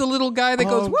 Where's the little guy that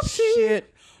goes, whoopsie?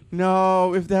 Shit.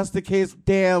 No, if that's the case,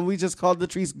 damn, we just called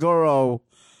Latrice Goro.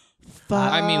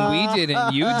 I mean, we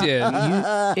didn't. You did.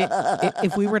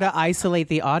 If we were to isolate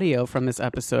the audio from this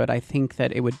episode, I think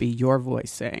that it would be your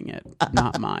voice saying it,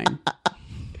 not mine.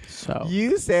 So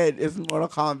you said it's Mortal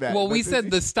Kombat. Well, we said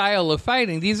the style of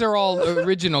fighting. These are all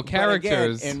original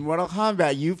characters. Again, in Mortal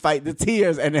Kombat, you fight the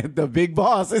tears, and the big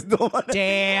boss is the one.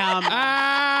 Damn.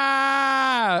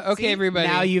 Okay, see, everybody.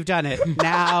 Now you've done it.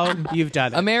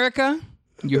 America,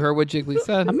 you heard what Jiggly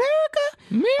said.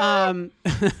 America.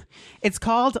 It's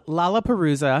called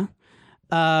Lollapalooza,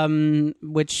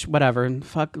 which whatever.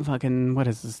 Fucking what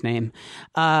is his name?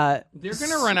 They're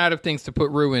gonna run out of things to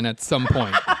put Rue in at some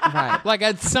point. Right. Like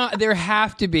there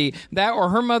have to be that, or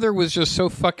her mother was just so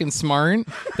fucking smart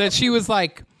that she was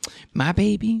like, my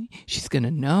baby, she's gonna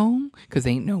know because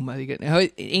ain't no mother gonna,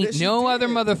 ain't no other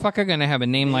motherfucker gonna have a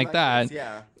name like that. This,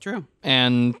 yeah, true.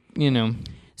 And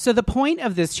So the point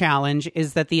of this challenge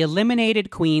is that the eliminated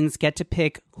queens get to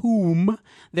pick whom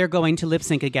they're going to lip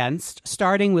sync against,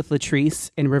 starting with Latrice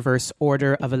in reverse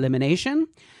order of elimination.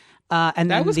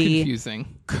 And That then was the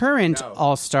confusing. current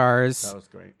All-Stars That was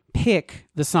great. pick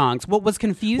the songs. What was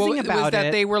confusing Well, about was that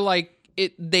it, they were like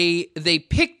they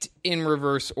picked in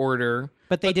reverse order,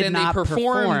 But they did then not they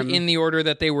performed perform. in the order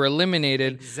that they were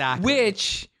eliminated. Exactly.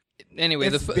 Which, anyway,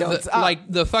 It's built up. like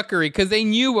the fuckery, because they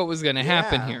knew what was going to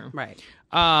happen Yeah. here.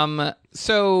 right.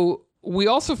 So we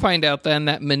also find out then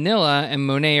that Manila and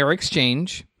Monet are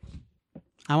exchange.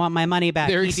 I want my money back.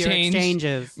 They're Keep your exchanged.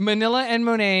 exchanges. Manila and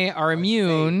Monet are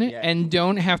immune yeah. and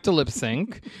don't have to lip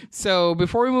sync. So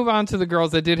before we move on to the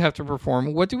girls that did have to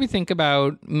perform, what do we think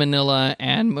about Manila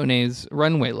and Monet's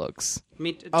runway looks?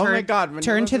 Oh my God,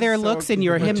 Turn to Manila's their is so looks in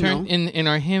your good. hymnal. In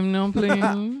our hymnal, please.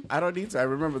 I don't need to. I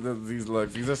remember these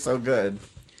looks. These are so good.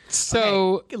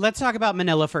 So, Let's talk about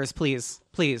Manila first, please.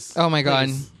 Please. oh my God.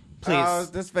 Please. Oh,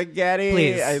 the spaghetti.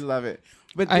 Please. I love it.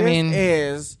 But I this mean-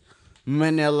 is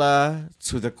Manila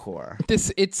to the core.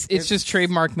 It's just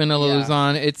trademark Manila Yeah.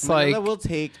 Luzon. It's Manila like will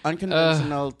take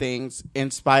unconventional things,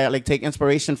 take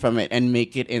inspiration from it, and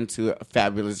make it into a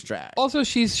fabulous drag. also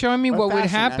she's showing me Or what would fashion,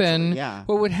 happen. actually, yeah.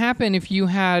 What would happen if you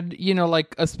had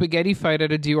like a spaghetti fight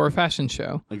at a Dior fashion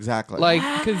show? Exactly. Like,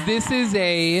 because this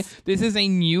is a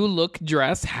new look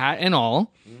dress, hat and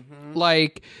all.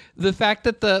 Like the fact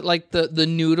that the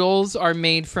noodles are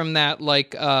made from that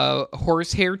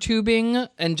horsehair tubing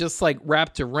and just like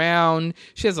wrapped around.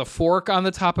 She has a fork on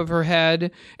the top of her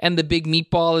head, and the big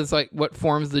meatball is like what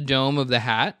forms the dome of the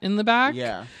hat in the back.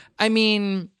 Yeah. I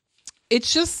mean,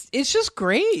 it's just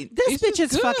great. This It's bitch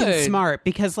just is fucking good. smart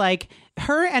because, like,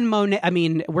 her and Monet, I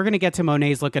mean, we're going to get to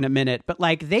Monet's look in a minute, but,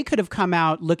 like, they could have come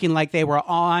out looking like they were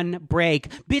on break.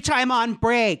 Bitch, I'm on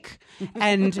break.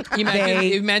 And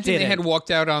Imagine they had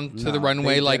walked out onto the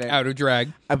runway they like didn't. out of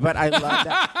drag. But I love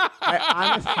that.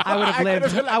 I would have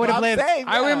lived. I would have lived.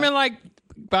 I would have been like,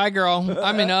 "Bye, girl.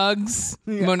 I'm in Uggs."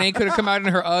 Monet could have come out in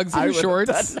her Uggs and her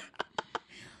shorts.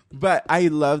 But I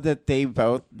love that they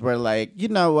both were like, you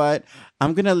know what?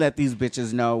 I'm going to let these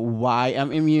bitches know why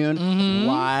I'm immune,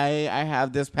 why I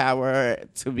have this power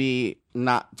to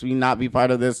not be part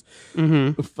of this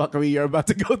fuckery you're about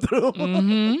to go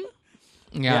through.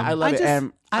 Yeah, I love it.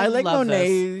 And I like love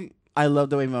Monet. I love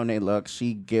the way Monet looks.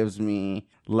 She gives me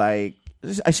like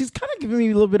she's kind of giving me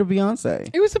a little bit of Beyonce.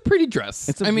 It was a pretty dress.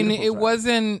 It's a I mean, beautiful it dress.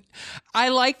 wasn't. I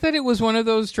like that it was one of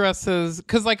those dresses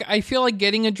because, like, I feel like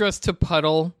getting a dress to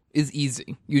puddle is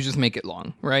easy. You just make it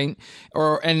long, right?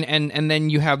 And then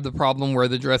you have the problem where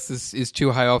the dress is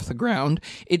too high off the ground.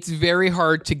 It's very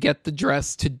hard to get the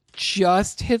dress to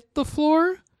just hit the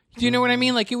floor. Do you know what I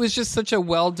mean? Like, it was just such a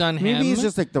well done hem. Maybe it's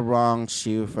just like the wrong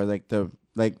shoe for the.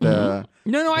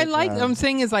 No, I like. I'm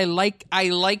saying is I like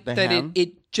The that hem?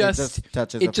 it just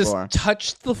touches the floor.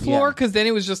 touched the floor Yeah. because then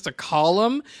it was just a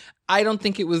column. I don't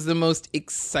think it was the most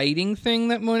exciting thing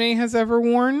that Monet has ever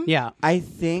worn. Yeah. I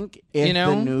think if You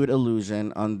know? the nude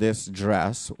illusion on this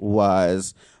dress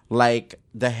was like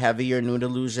the heavier nude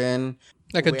illusion,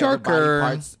 Like a where the body darker-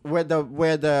 parts,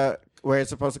 where it's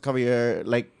supposed to cover your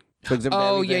like twigs and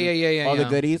Oh, bellies yeah, and yeah, all yeah. the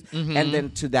goodies, and then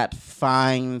to that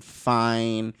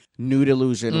fine nude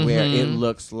illusion where it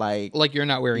looks like Like you're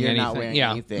not wearing you're anything. not wearing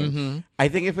yeah. anything. I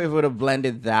think if it would have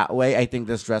blended that way, I think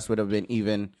this dress would have been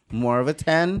even more of a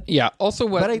 10. Yeah. Also,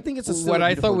 what But I think it's still what a I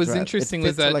thought beautiful was dress. interesting It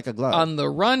was fits her that like a glove. on the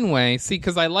runway. See,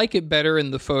 because I like it better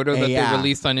in the photo that Yeah. they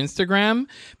released on Instagram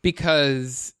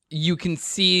because you can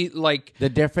see like The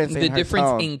difference in her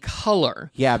tone. in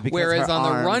color. Yeah, because whereas her on the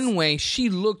arms- runway she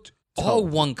looked all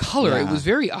one color. It Yeah. was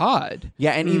very odd.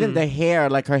 Yeah, and even the hair,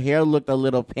 like her hair looked a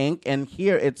little pink, and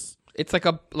here it's It's like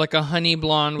a honey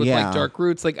blonde with Yeah. like dark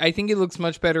roots. Like I think it looks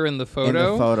much better in the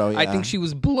photo. yeah. I think she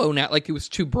was blown out. Like it was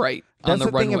too bright on that's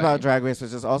the the thing runway. about Drag Race,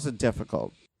 which is also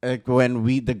difficult. Like when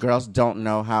the girls don't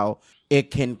know how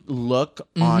it can look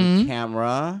on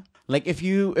camera. Like if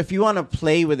you want to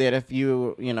play with it, if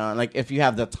you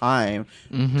have the time,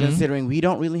 considering we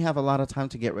don't really have a lot of time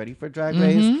to get ready for Drag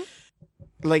Race,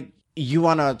 like you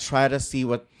want to try to see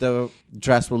what the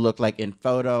dress will look like in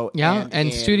photo, Yeah, and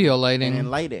in- studio lighting. and in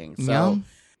lighting. So,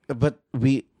 but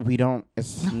we don't.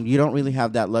 You don't really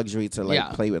have that luxury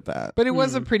to play with that. But it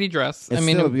was a pretty dress. It's I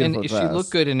mean, still a beautiful and she dress.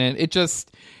 looked good in it.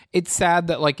 It's sad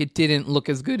that like it didn't look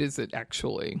as good as it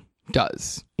actually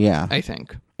does. Yeah, I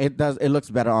think. it does. It looks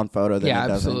better on photo than Yeah, it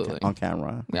does absolutely. on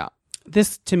camera. Yeah.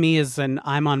 This to me is an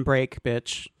I'm on break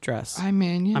bitch dress. I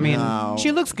mean, I mean, No.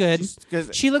 she looks good.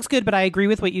 She looks good, but I agree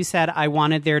with what you said. I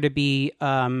wanted there to be,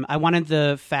 I wanted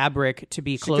the fabric to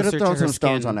be She could closer have to thrown her some skin.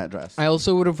 stones on that dress. I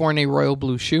also would have worn a royal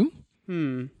blue shoe.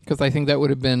 Because I think that would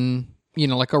have been,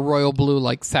 like a royal blue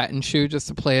like satin shoe just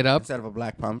to play it up. Instead of a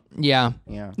black pump. Yeah.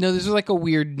 Yeah. No, this is like a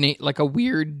weird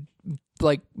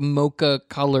like mocha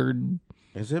colored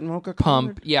Is it mocha pump.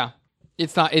 colored? Yeah.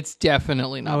 It's not. It's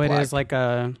definitely not. Oh, black. it is like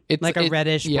a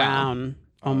reddish brown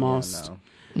almost.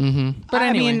 But anyway.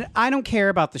 I mean, I don't care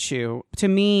about the shoe. To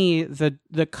me,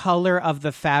 the color of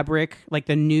the fabric, like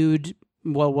the nude,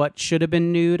 well, what should have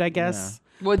been nude, I guess.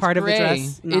 Well, it's part gray. of the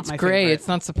dress. Not It's my gray. favorite. It's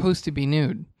not supposed to be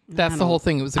nude. That's the whole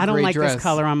thing. It was a I don't gray like dress. this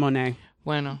color on Monet.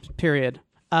 Bueno. Period.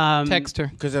 Text her.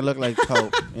 Because it looked like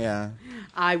taupe. Yeah.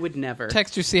 I would never.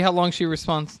 Text her. See how long she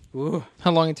responds. Ooh.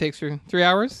 How long it takes her. 3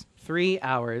 hours? 3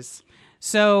 hours.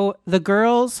 So the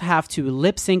girls have to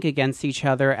lip sync against each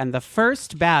other, and the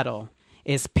first battle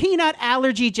is Peanut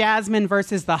Allergy Jasmine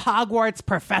versus the Hogwarts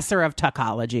Professor of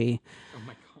Tuckology. Oh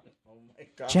my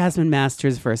God. Jasmine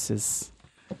Masters versus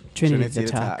Trinity the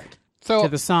Tuck. So To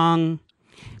the song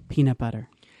Peanut Butter.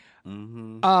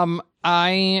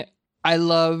 I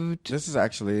loved. This is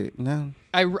actually no.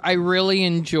 I really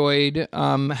enjoyed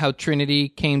how Trinity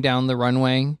came down the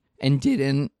runway and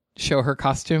didn't show her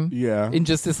costume. Yeah. In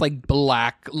just this like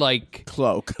black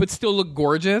Cloak. but still look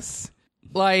gorgeous.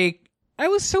 Like that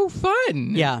was so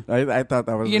fun. Yeah. I thought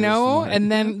that was You really know, smart.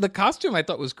 and then the costume I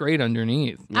thought was great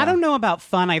underneath. I don't know about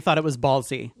fun. I thought it was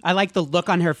ballsy. I like the look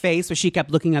on her face where she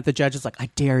kept looking at the judges like, I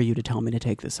dare you to tell me to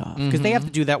take this off. Because they have to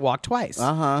do that walk twice.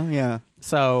 Yeah.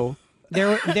 So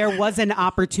there was an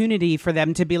opportunity for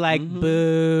them to be like,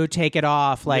 boo, take it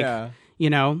off. Like, you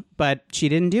know, but she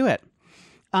didn't do it.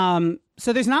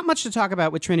 So there's not much to talk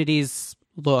about with Trinity's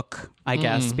look, I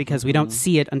guess, because we don't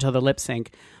see it until the lip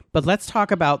sync. But let's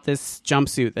talk about this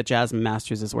jumpsuit that Jasmine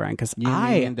Masters is wearing. Because You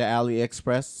mean the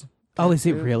AliExpress? Oh, is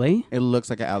it really? It looks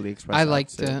like an AliExpress. I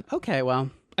liked outfit. it. Okay, well,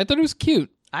 I thought it was cute.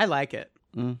 I like it.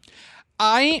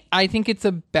 I think it's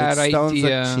a bad The stones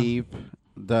idea. look cheap.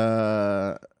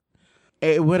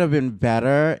 It would have been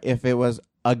better if it was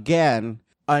again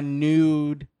a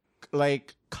nude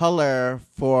like color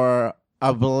for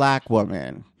a black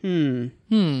woman.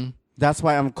 That's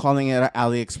why I'm calling it an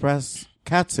AliExpress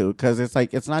catsuit because it's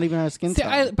like it's not even our skin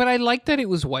tone. But I like that it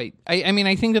was white. I mean,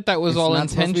 I think that was It's all not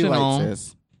supposed to be intentional. white,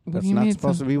 sis. That's do you not mean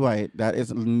supposed to be white. That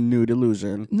is nude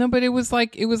illusion. No, but it was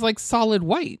like solid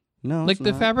white. No, Like it's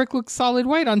the not. fabric looks solid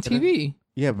white on TV.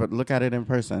 Yeah, but look at it in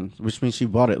person, which means she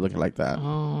bought it looking like that.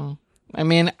 Oh, I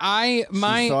mean, She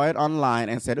my saw it online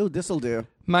and said, "Oh, this'll do."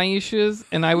 my issues,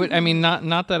 and I would. I mean,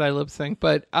 not that I lip sync,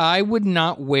 but I would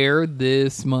not wear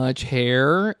this much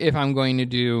hair if I'm going to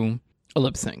do a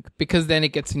lip sync because then it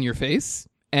gets in your face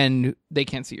and they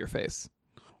can't see your face.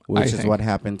 Which I is think. what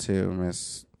happened to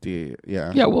Miss D.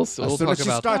 Yeah. Yeah, we'll As talk soon as she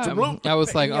about starts that. to bloop I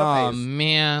was like, in your oh face.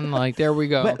 man, like there we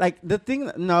go. But like the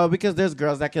thing, no, because there's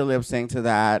girls that can lip sync to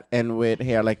that and with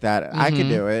hair like that. I could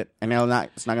do it, and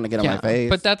it's not gonna get on my face.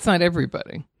 But that's not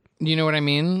everybody. You know what I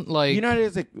mean? Like, you know, it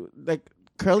is like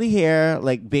curly hair,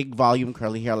 like big volume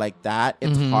curly hair like that.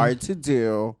 It's hard to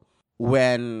do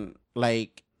when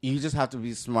like you just have to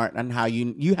be smart on how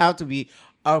you have to be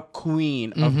a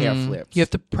queen of hair flips. you have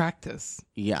to practice.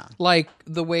 Yeah. Like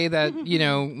the way that, you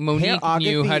know, Monique knew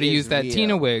Hairography how to use is that real.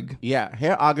 Tina wig. Yeah,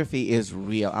 hairography is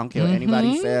real. I don't care what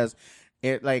anybody says.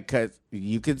 It like because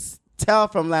you could tell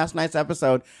from last night's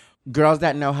episode, girls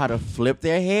that know how to flip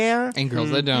their hair And girls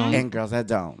that don't. and girls that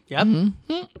don't. Yep.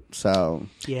 So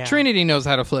Yeah. Trinity knows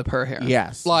how to flip her hair.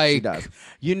 yes, Like, she does.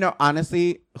 You know,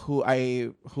 honestly, I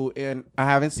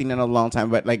haven't seen in a long time,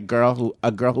 but like a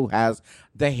girl who has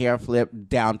the hair flip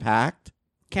down packed.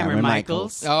 Cameron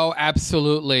Michaels. oh,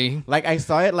 absolutely. Like I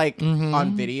saw it like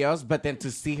on videos, but then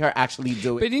to see her actually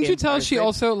do it. But didn't you in tell she person,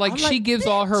 also, like, I'm she gives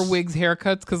all her wigs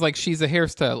haircuts because, like, she's a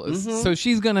hairstylist. So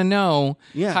she's going to know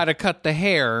Yeah. how to cut the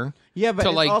hair Yeah, but to,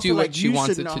 it's like, also do what like, she you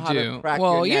wants should it know to how do. crack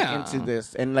Well, your neck yeah. into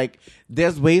this, and like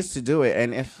there's ways to do it,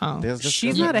 and if there's just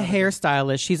She's not a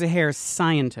hairstylist. She's a hair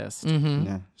scientist.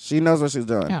 yeah, she knows what she's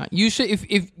doing. Yeah, you should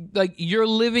if like you're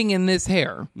living in this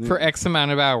hair for X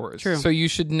amount of hours. True. So you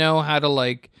should know how to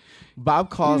like Bob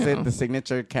calls it the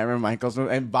signature Cameron Michaels move,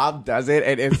 and Bob does it,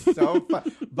 and it's so fun.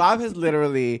 Bob has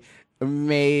literally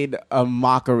made a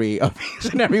mockery of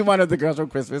each and every one of the girls from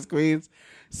Christmas Queens.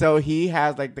 So he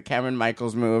has like the Cameron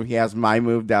Michaels move. He has my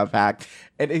move down packed.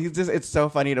 And it's so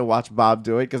funny to watch Bob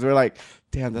do it because we're like,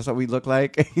 damn, that's what we look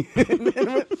like.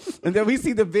 and then we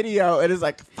see the video and it's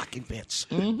like, fucking bitch.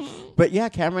 But yeah,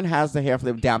 Cameron has the hair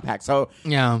flip down packed. So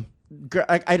yeah.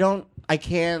 I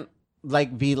can't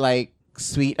like be like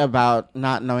sweet about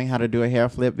not knowing how to do a hair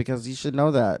flip because you should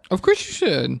know that. Of course you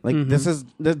should. Like this is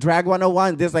the drag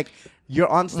 101. There's like you're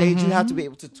on stage, you have to be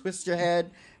able to twist your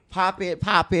head, pop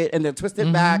it, and then twist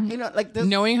it back. You know, like this.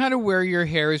 Knowing how to wear your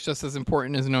hair is just as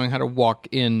important as knowing how to walk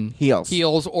in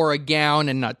Heels or a gown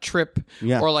and not trip.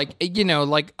 Yeah. Or like, you know,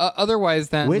 like otherwise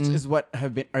then. Which is what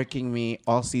have been irking me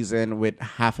all season with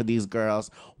half of these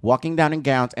girls walking down in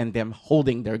gowns and them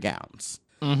holding their gowns.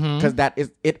 because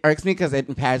it irks me because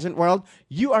in pageant world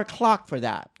you are clocked for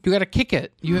that. You got to kick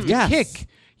it. You have to kick.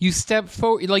 You step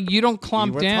forward, like you don't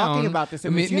clump we were down. Talking about this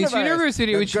in Miss Universe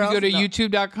video, which if you go to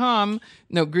youtube.com,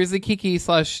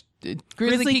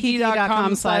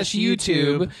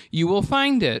 grizzlykiki.com/YouTube, you will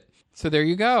find it. So there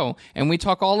you go. And we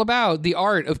talk all about the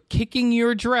art of kicking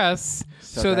your dress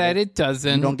so that it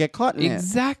doesn't. You don't get caught in it.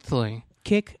 Exactly.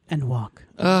 Kick and walk.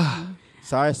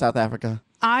 Sorry, South Africa.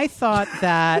 I thought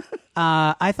that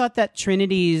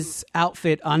Trinity's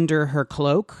outfit under her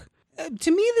cloak.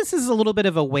 To me, this is a little bit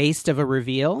of a waste of a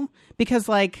reveal because,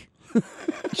 like,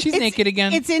 she's naked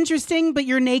again. It's interesting, but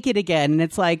you're naked again, and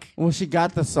it's like, well, she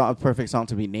got the perfect song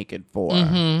to be naked for.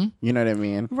 You know what I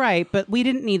mean? Right, but we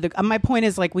didn't need the. My point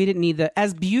is, like, we didn't need the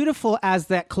as beautiful as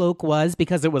that cloak was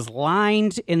because it was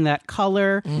lined in that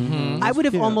color. I would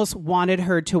have almost wanted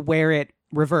her to wear it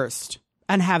reversed.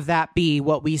 And have that be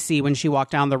what we see when she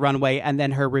walked down the runway, and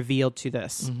then her reveal to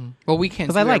this. Well, we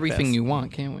can't do everything you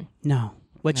want, can we? No.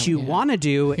 What you want to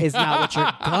do is not what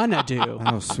you're gonna do.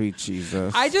 Oh, sweet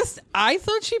Jesus. I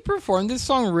thought she performed this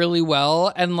song really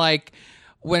well. And like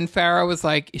when Farrah was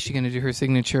like, is she going to do her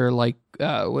signature like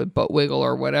with butt wiggle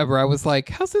or whatever? I was like,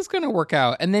 how's this going to work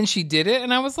out? And then she did it.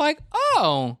 And I was like,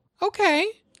 oh, okay.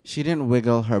 She didn't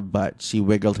wiggle her butt. She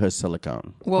wiggled her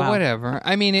silicone. Well, whatever.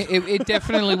 I mean, it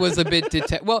definitely was a bit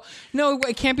detached. Well, no,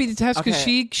 it can't be detached because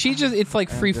she just, it's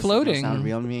like free floating. Sound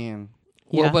real mean.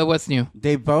 Yeah. Well, but what's new?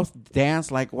 They both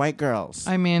dance like white girls.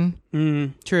 I mean,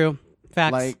 true.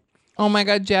 Facts. Like, oh my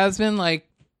God, Jasmine, like.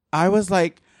 I was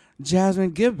like,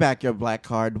 Jasmine, give back your black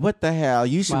card. What the hell?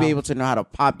 You should be able to know how to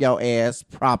pop your ass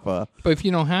proper. But if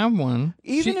you don't have one.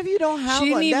 Even if you don't have one.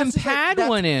 She didn't even pad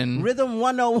one in. Rhythm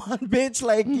 101, bitch.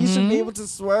 Like, you should be able to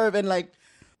swerve and like,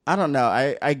 I don't know.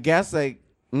 I guess like,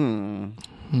 Yeah,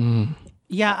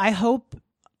 I hope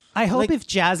like, if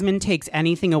Jasmine takes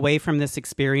anything away from this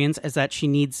experience is that she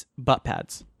needs butt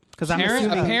pads. Because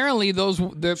apparently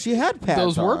she had pads.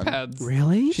 Those were on. pads.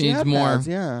 Really? She needs more. Pads,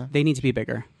 yeah. They need to be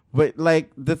bigger. But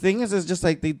like the thing is just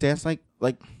like they dance like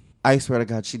I swear to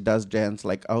God, she does dance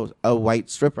like a white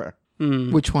stripper.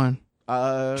 Which one?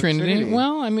 Trinity.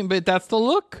 Well, I mean, but that's the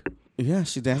look. Yeah,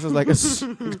 she dances like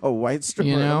a white stripper.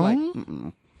 You know?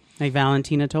 I'm like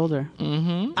Valentina told her.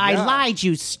 I lied,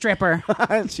 you stripper.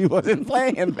 She wasn't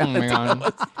playing.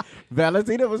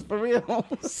 Valentina was for real.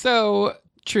 So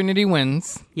Trinity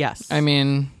wins. Yes. I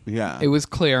mean, yeah, it was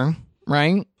clear,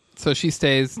 right? So she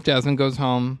stays. Jasmine goes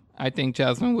home. I think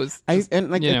Jasmine was, I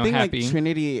think happy. Like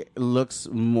Trinity looks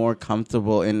more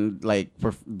comfortable in like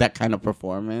that kind of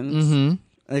performance.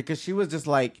 Because she was just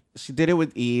like she did it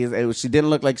with ease. She didn't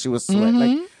look like she was sweating.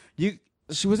 Like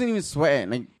she wasn't even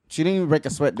sweating. Like she didn't even break a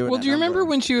sweat doing. Well, do you remember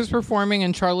when she was performing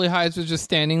and Charlie Hides was just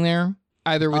standing there,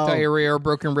 either with diarrhea or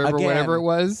Broken Rib or whatever it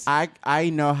was?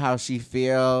 I know how she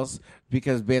feels.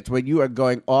 Because, bitch, when you are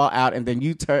going all out and then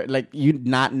you turn, like, you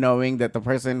not knowing that the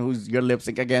person who's your lip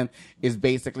sync again is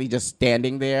basically just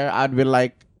standing there, I'd be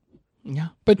like... Yeah.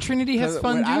 But Trinity has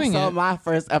fun doing it. I saw my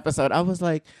first episode, I was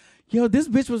like, yo, this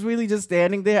bitch was really just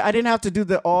standing there. I didn't have to do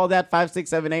all that 5, 6,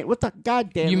 7, 8. What the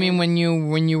goddamn... You mean when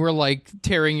you were, like,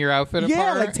 tearing your outfit apart?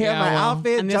 Yeah, like tearing my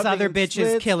outfit. And this other bitch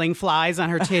is killing flies on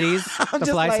her titties. The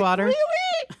fly swatter. Really?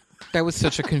 That was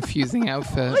such a confusing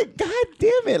outfit. Like, god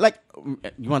damn it. Like,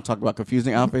 you want to talk about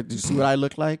confusing outfit? Did you see what I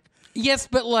look like? Yes,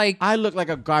 but like... I look like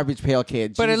a garbage pail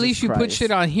kid. But at least you put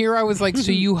shit on. Here I was like,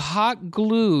 so you hot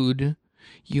glued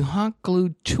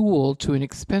Tulle to an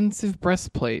expensive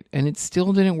breastplate and it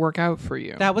still didn't work out for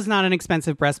you. That was not an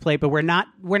expensive breastplate, but we're not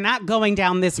going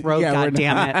down this road, god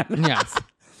damn it. Yes.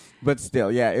 But still,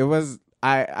 yeah, it was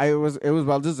it was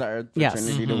well deserved for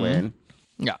Trinity to win.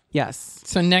 Yeah. Yes.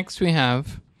 So next we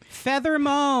have Feather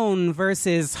Moan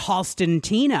versus Halston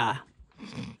Tina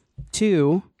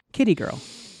to Kitty Girl.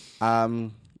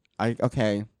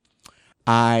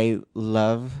 I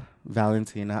love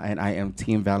Valentina and I am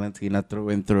Team Valentina through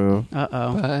and through. But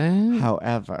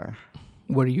however,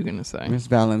 what are you gonna say? Miss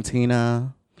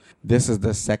Valentina, this is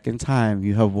the second time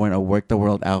you have worn a Work the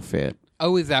World outfit.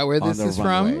 Oh, is that where this is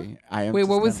from? Wait,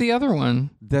 what was the other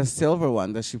one? The silver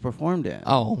one that she performed in.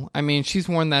 Oh, I mean, she's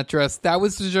worn that dress. That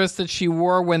was the dress that she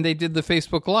wore when they did the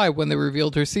Facebook Live when they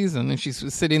revealed her season, and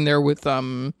she's sitting there with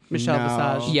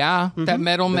Michelle Visage. Yeah, that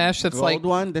metal mesh that's gold like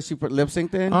one that she put lip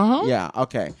synced in. Yeah,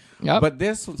 okay. Yep. But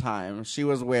this time she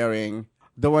was wearing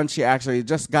the one she actually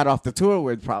just got off the tour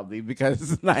with, probably,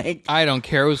 because like I don't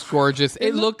care. It was gorgeous.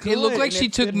 It looked like she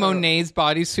took Monet's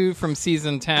bodysuit from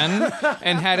season 10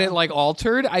 and had it like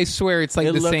altered. I swear it's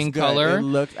like the same color.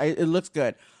 It looks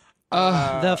good.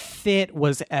 The fit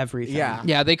was everything. Yeah.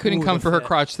 Yeah, they couldn't come for her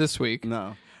crotch this week.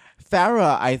 No.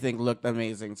 Farrah, I think, looked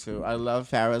amazing too. I love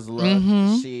Farrah's look.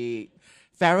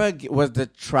 Farrah was the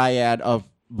triad of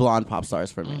blonde pop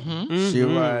stars for me.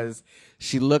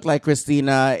 She looked like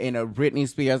Christina in a Britney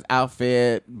Spears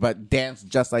outfit, but danced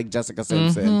just like Jessica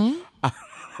Simpson.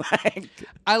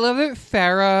 I love it.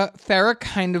 Farrah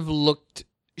kind of looked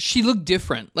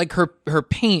different. Like her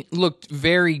paint looked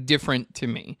very different to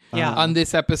me on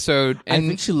this episode. And I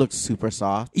think she looked super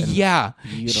soft. Yeah.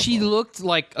 Beautiful. She looked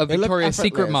like a Victoria's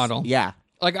Secret model. Yeah.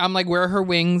 Like, I'm like, where are her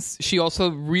wings? She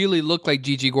also really looked like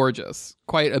Gigi Gorgeous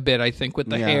quite a bit, I think, with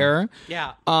the hair.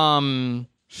 Yeah.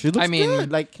 She looks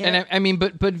good. Like,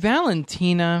 but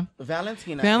Valentina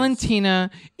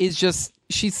is just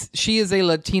she is a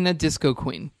Latina disco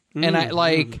queen, and I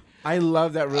like. I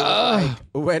love that really.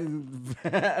 When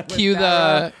cue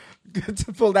the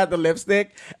pulled out the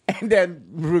lipstick, and then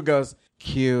Ru goes,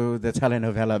 cue the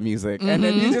telenovela music, and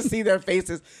then you just see their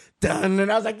faces done,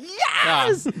 and I was like,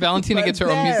 yes. Valentina gets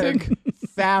her own music.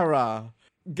 Farrah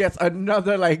gets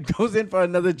another, goes in for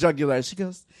another jugular. She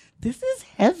goes, this is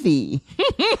heavy.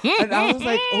 And I was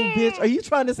like, oh, bitch, are you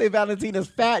trying to say Valentina's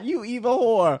fat? You evil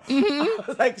whore. I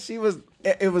was like,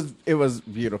 it was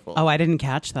beautiful. Oh, I didn't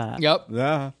catch that. Yep.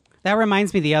 Yeah. That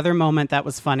reminds me, the other moment that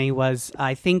was funny was,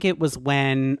 I think it was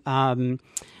when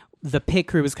the pit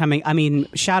crew was coming. I mean,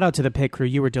 shout out to the pit crew.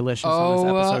 You were delicious on this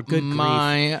episode. Good grief.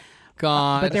 My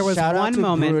God. But there was shout one out to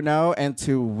moment. Bruno and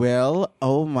to Will.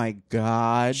 Oh my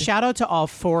God. Shout out to all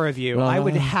four of you. I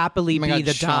would happly be God,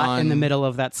 the dot Sean. in the middle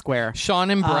of that square.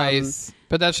 Sean and Bryce.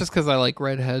 But that's just because I like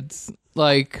redheads.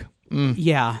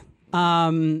 Yeah.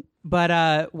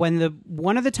 But when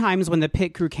one of the times when the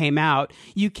pit crew came out,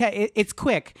 it's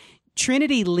quick.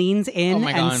 Trinity leans in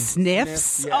and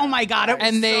sniffs. Yeah. Oh my God! It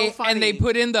was so funny. And they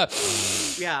put in the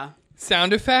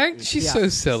sound effect. She's so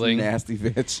silly, nasty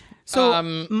bitch. So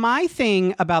my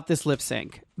thing about this lip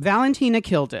sync, Valentina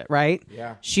killed it, right?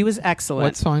 Yeah, she was excellent.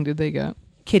 What song did they get?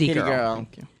 Kitty Girl.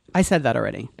 Thank you. I said that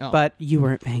already, but you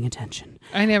weren't paying attention.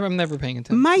 I'm never paying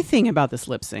attention. My thing about this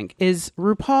lip sync is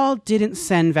RuPaul didn't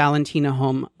send Valentina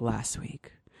home last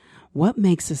week. What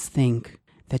makes us think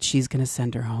that she's going to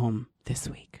send her home this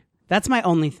week? That's my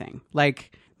only thing.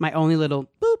 My only little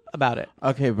boop about it.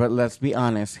 Okay, but let's be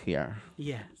honest here.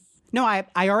 Yes. No, I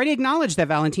already acknowledged that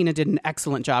Valentina did an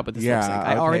excellent job with this lip sync.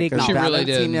 I already acknowledged. She really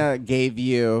Valentina gave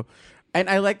you, and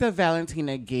I like that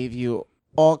Valentina gave you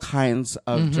all kinds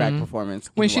of drag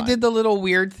performance. When she did the little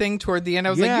weird thing toward the end, I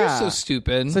was like, you're so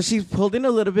stupid. So she pulled in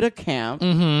a little bit of camp.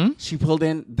 Mm-hmm. She pulled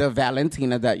in the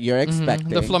Valentina that you're expecting.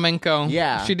 The flamenco.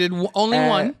 Yeah. She did only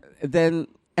one. Then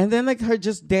her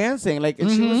just dancing.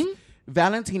 She was...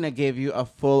 Valentina gave you a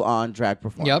full-on drag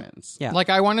performance. Yep.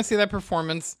 Yeah. I want to see that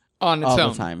performance on its all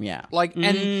own. the time, yeah.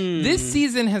 And this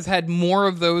season has had more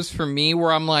of those for me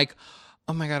where I'm like,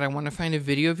 oh my God, I want to find a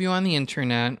video of you on the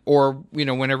internet or,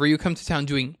 whenever you come to town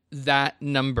doing that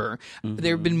number.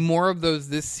 There have been more of those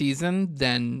this season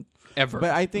than ever.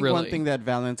 But I think one thing that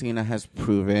Valentina has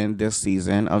proven this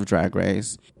season of Drag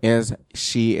Race is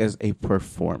she is a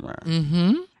performer.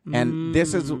 Mm-hmm. And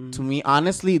this is, to me,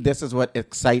 honestly, this is what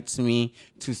excites me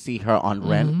to see her on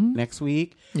Rent next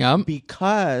week. Yeah.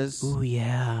 Because, oh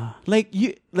yeah,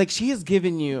 she has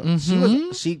given you.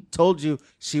 She told you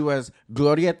she was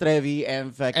Gloria Trevi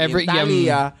and fucking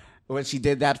Thalia when she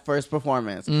did that first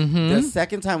performance. The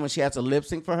second time when she had to lip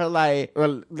sync for her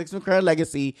lip sync for her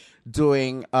legacy,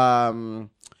 doing Ariana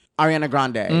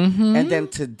Grande. And then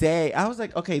today, I was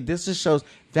like, okay, this just shows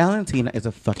Valentina is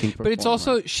a fucking performer. But it's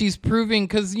also, she's proving,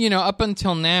 because, up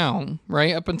until now,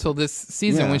 right? Up until this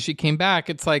season when she came back,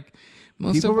 it's like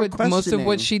most of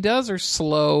what she does are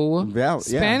slow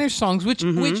Spanish songs, which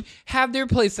have their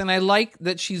place. And I like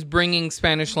that she's bringing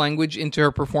Spanish language into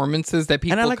her performances that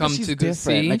people come to go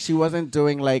see. Like she wasn't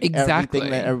doing everything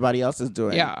that everybody else is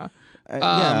doing. Yeah.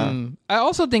 I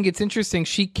also think it's interesting.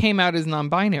 She came out as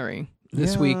non-binary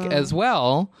this week as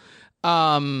well.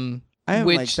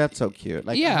 That's so cute.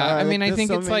 I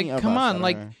think it's come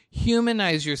on,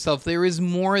 humanize yourself. There is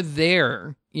more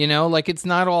there, it's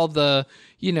not all the,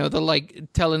 the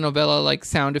telenovela,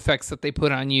 sound effects that they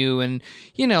put on you and,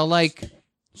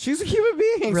 she's a human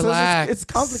being. Relax. So it's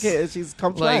complicated. She's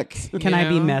complex. Can I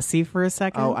be messy for a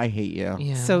second? Oh, I hate you.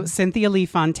 Yeah. So Cynthia Lee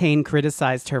Fontaine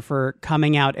criticized her for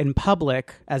coming out in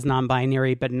public as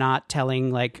non-binary, but not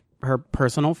telling her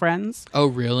personal friends. Oh,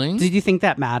 really? Did you think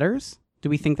that matters? Do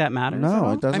we think that matters?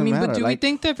 No, it doesn't matter. But do we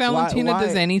think that Valentina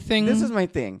does anything? This is my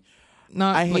thing.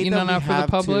 I hate that we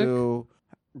have to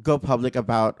go public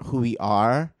about who we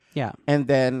are. Yeah. And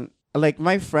then,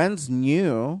 my friends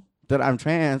knew that I'm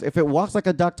trans. If it walks like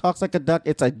a duck, talks like a duck,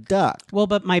 it's a duck. Well,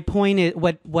 but my point is,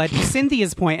 what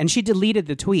Cynthia's point, and she deleted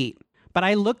the tweet, But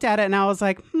I looked at it and I was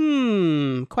like,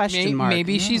 question mark.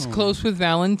 Maybe she's close with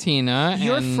Valentina.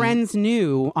 Your friends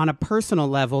knew on a personal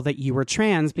level that you were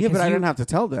trans. Because I didn't have to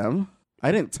tell them.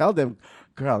 I didn't tell them,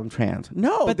 girl, I'm trans.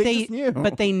 No, but they just knew.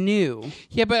 But they knew.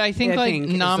 Yeah, but I think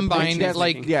non-binary,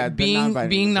 like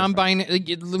being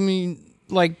non-binary,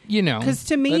 because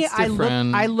to me,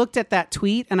 I looked at that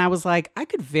tweet and I was like, I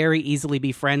could very easily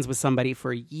be friends with somebody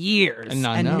for years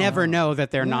and never know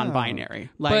that they're non-binary.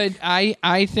 But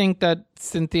I think that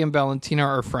Cynthia and Valentina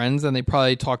are friends, and they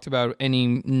probably talked about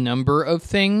any number of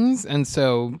things, and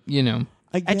so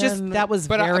that was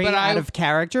very out of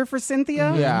character for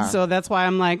Cynthia. Yeah. So that's why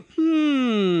I'm like,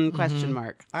 question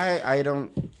mark.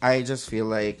 I just feel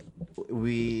like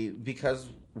because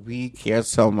we care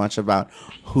so much about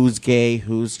who's gay,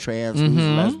 who's trans, who's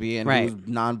lesbian, who's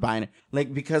non-binary.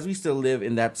 Like, because we still live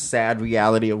in that sad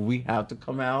reality of we have to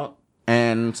come out,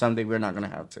 and someday we're not going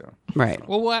to have to. Right.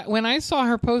 Well, when I saw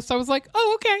her post, I was like,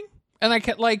 oh, okay. And I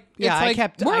kept I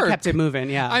kept it moving.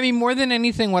 Yeah. I mean, more than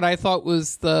anything, what I thought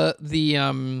was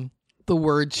the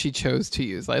words she chose to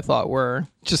use, I thought were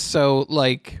just so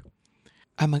like,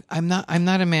 I'm not a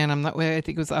man. I'm not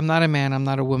a man. I'm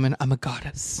not a woman. I'm a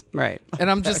goddess. Right. And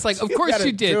I'm just like, of course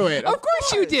you did. Of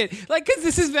course you did. Like, because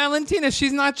this is Valentina.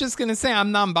 She's not just going to say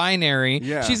I'm non-binary.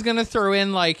 Yeah. She's going to throw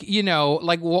in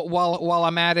while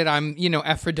I'm at it, I'm,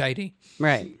 Aphrodite.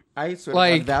 Right. I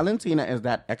swear, Valentina is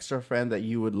that extra friend that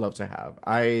you would love to have.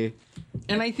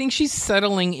 And I think she's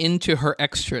settling into her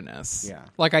extraness. Yeah.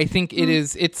 Like, I think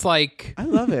it's like... I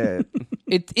love it.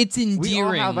 It's endearing.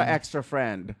 We all have an extra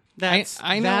friend. I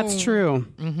know. That's true.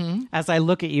 Mm-hmm. As I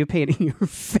look at you painting your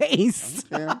face.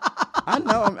 I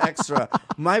know I'm extra.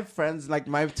 My friends, like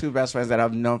my two best friends that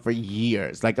I've known for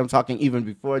years, like I'm talking even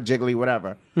before Jiggly,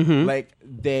 whatever, like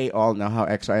they all know how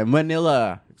extra I am.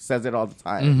 Manila says it all the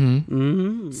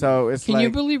time. So it's Can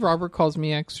you believe Robert calls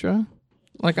me extra?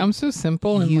 Like, I'm so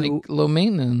simple and like low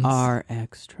maintenance. Are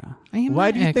extra. I am.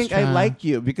 Why do you think I like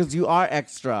you? Because you are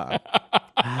extra.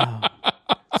 Wow.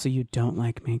 So you don't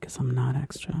like me because I'm not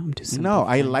extra? I'm too simple. No,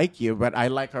 I like you, but I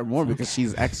like her more because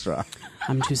she's extra.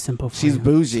 I'm too simple for She's you.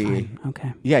 bougie.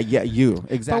 Okay. Yeah, you.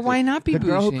 Exactly. But why not be the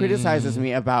girl bougie? who criticizes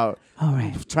me about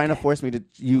trying to force me to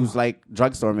use like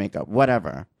drugstore makeup,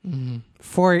 whatever.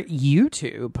 For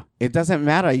YouTube. It doesn't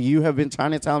matter. You have been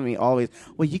trying to tell me always,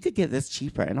 well, you could get this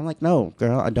cheaper. And I'm like, no,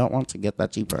 girl, I don't want to get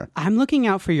that cheaper. I'm looking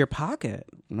out for your pocket.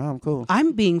 No, I'm cool.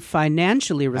 I'm being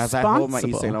financially As responsible. I hold my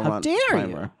Yves Saint How Laurent dare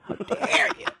primer. you? How dare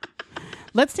you?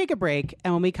 Let's take a break,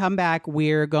 and when we come back,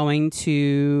 we're going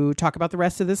to talk about the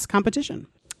rest of this competition.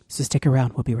 So stick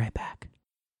around. We'll be right back.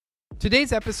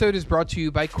 Today's episode is brought to you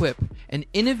by Quip, an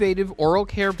innovative oral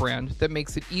care brand that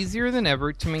makes it easier than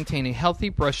ever to maintain a healthy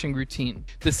brushing routine.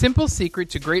 The simple secret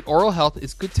to great oral health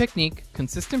is good technique,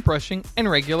 consistent brushing, and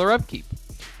regular upkeep.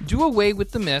 Do away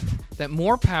with the myth that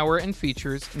more power and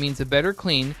features means a better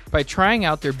clean by trying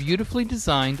out their beautifully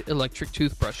designed electric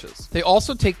toothbrushes. They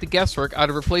also take the guesswork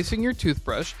out of replacing your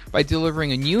toothbrush by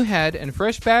delivering a new head and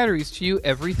fresh batteries to you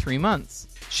every 3 months.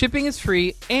 Shipping is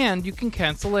free, and you can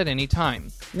cancel at any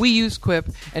time. We use Quip,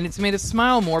 and it's made us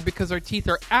smile more because our teeth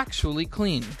are actually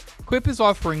clean. Quip is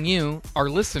offering you, our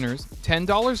listeners,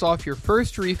 $10 off your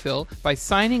first refill by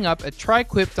signing up at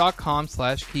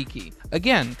tryquip.com/Kiki.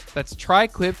 Again, that's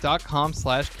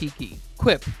tryquip.com/Kiki.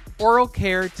 Quip, oral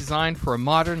care designed for a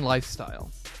modern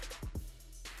lifestyle.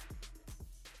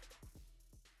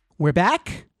 We're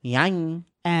back. Yang.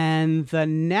 And the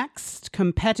next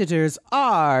competitors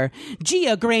are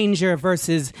Gia Granger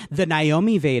versus the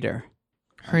Naomi Vader.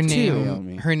 Her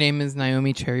name is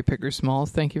Naomi Cherry Picker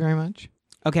Smalls. Thank you very much.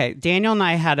 Okay, Daniel and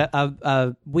I had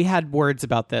we had words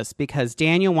about this because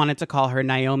Daniel wanted to call her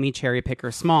Naomi Cherry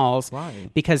Picker Smalls.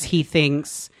 Why? Because he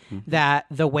thinks that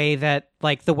the way that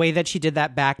she did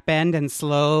that back bend and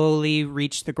slowly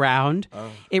reached the ground,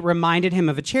 it reminded him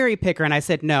of a cherry picker. And I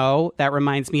said, no, that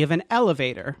reminds me of an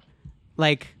elevator.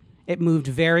 Like, it moved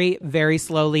very, very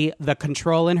slowly, the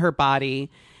control in her body.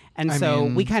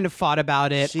 And we kind of fought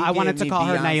about it. I wanted to call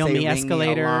her Naomi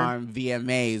Escalator.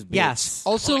 VMAs, bitch. Yes.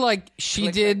 Also,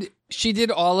 she did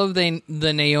all of the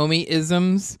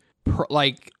Naomi-isms,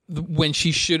 when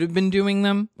she should have been doing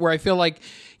them, where I feel like,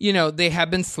 they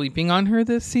have been sleeping on her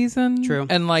this season. True.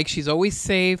 And, she's always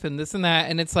safe and this and that.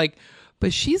 And it's like,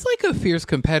 but she's, a fierce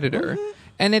competitor. Mm-hmm.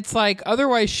 And it's like,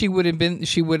 otherwise she would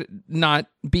not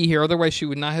be here. Otherwise she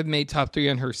would not have made top 3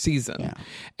 on her season. Yeah.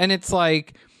 And it's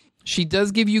like, she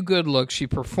does give you good looks. She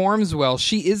performs well.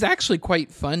 She is actually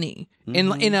quite funny.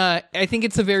 In I think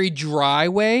it's a very dry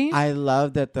way. I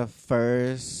love that the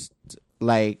first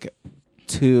the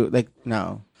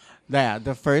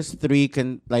first 3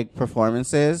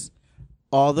 performances,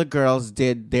 all the girls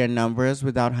did their numbers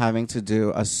without having to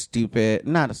do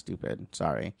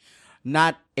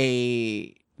not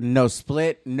a no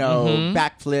split, no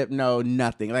backflip, no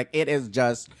nothing. Like, it is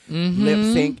just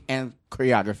lip sync and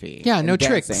choreography. Yeah, and no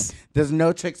dancing. tricks. There's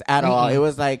no tricks at all. It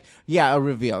was like, yeah, a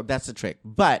reveal. That's a trick.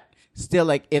 But still,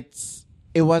 like,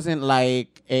 it wasn't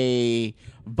like a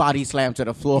body slam to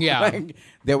the floor. Yeah. Like,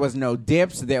 there was no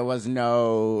dips. There was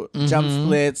no jump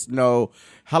splits, no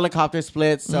helicopter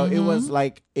splits. So it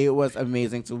was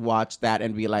amazing to watch that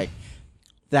and be like,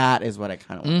 that is what I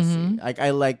kind of want to see. Like, I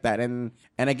like that. And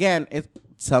again, it's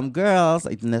some girls,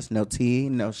 like, there's no tea,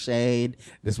 no shade.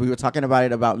 We were talking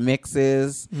about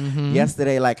mixes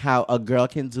yesterday, like how a girl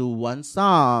can do one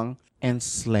song and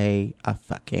slay a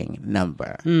fucking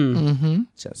number.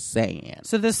 Just saying.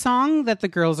 So the song that the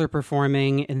girls are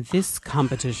performing in this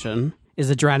competition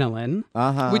is Adrenaline.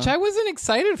 Which I wasn't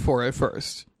excited for at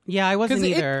first. Yeah, I wasn't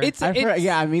either. Me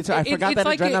too. I forgot that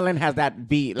like Adrenaline has that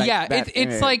beat. Like, yeah,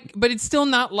 it's like, but it's still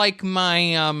not like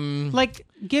my like,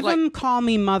 give him "Call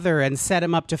Me Mother" and set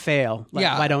him up to fail. Like,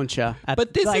 yeah, why don't you?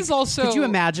 But this is also. Could you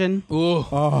imagine? Ooh.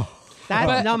 Oh.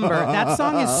 That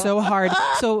song is so hard.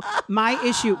 So my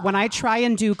issue, when I try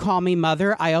and do "Call Me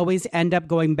Mother," I always end up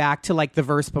going back to like the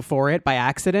verse before it by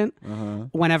accident.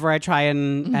 Whenever I try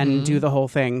and do the whole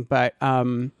thing, but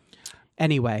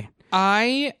anyway,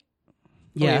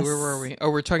 Yes. Wait, where were we? Oh,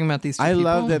 we're talking about these two people?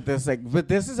 love that but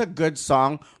this is a good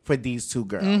song for these two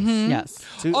girls. Yes.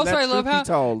 Also, I love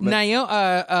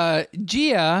how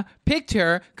Gia picked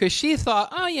her because she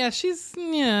thought, oh yeah, she's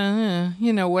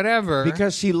whatever.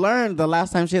 Because she learned the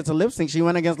last time she had to lip sync, she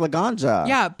went against Laganja.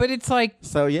 Yeah, but it's like,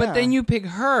 so yeah. But then you pick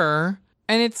her,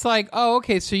 and it's like, oh,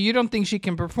 okay, so you don't think she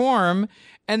can perform.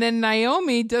 And then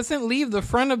Naomi doesn't leave the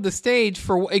front of the stage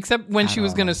except when she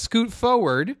was going to scoot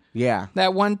forward. Yeah.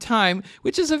 That one time,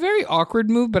 which is a very awkward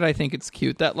move, but I think it's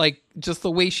cute. That, like, just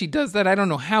the way she does that, I don't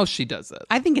know how she does it.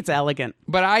 I think it's elegant.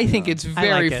 But I think it's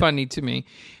very funny to me.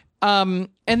 And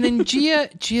then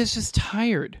Gia's just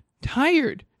tired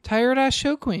ass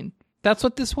show queen. That's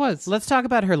what this was. Let's talk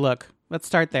about her look. Let's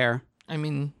start there. I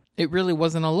mean, it really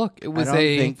wasn't a look. It was I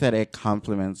don't think that it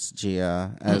compliments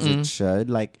Gia as it should.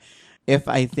 Like,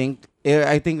 I think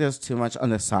there's too much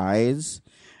on the sides,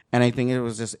 and I think it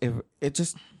was just it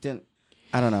just didn't.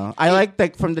 I don't know. I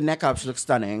like from the neck up, she looks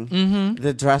stunning.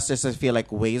 The dress just I feel like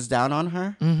weighs down on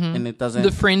her, and it doesn't.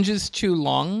 The fringe is too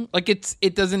long. Like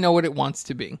it doesn't know what it wants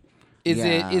to be. Is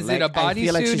it a bodysuit? I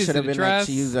feel like she should have been dress?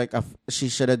 She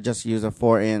should have just used a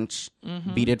 4-inch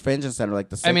beaded fringe instead of like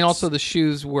the 6. I mean, also the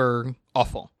shoes were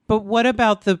awful. But what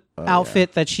about the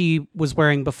outfit that she was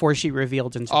wearing before she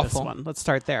revealed into this one? Let's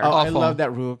start there. I love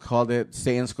that Rue called it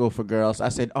 "Stay in School for Girls." I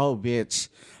said, "Oh, bitch,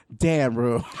 damn,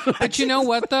 Rue." But you know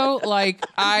what though? Like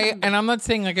I'm not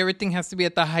saying like everything has to be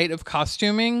at the height of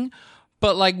costuming,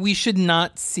 but like we should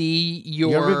not see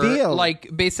your reveal. Like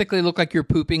basically look like you're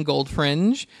pooping gold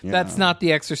fringe. Yeah. That's not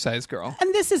the exercise girl.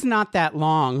 And this is not that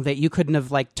long that you couldn't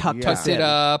have like tucked it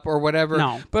up or whatever.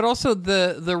 No. But also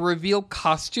the reveal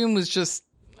costume was just.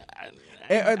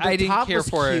 I didn't care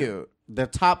for it. The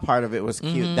top part of it was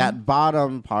cute. That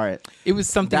bottom part, it was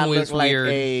something that was weird.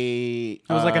 It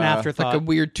was like an afterthought, like a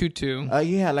weird tutu.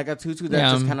 Yeah, like a tutu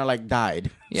that just kind of like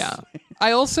died. Yeah.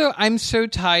 I'm so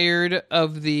tired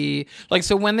of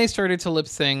so when they started to lip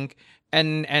sync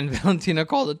and Valentina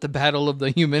called it the battle of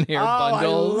the human hair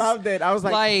bundles. I loved it. I was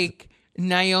like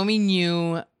Naomi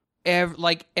knew.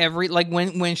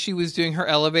 When she was doing her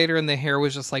elevator and the hair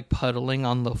was just like puddling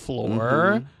on the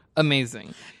floor.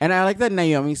 Amazing. And I like that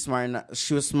Naomi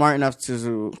she was smart enough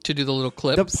to do the little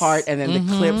clips. The part and then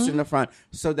the clips in the front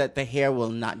so that the hair will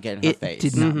not get in her face.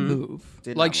 It did not move.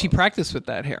 She practiced with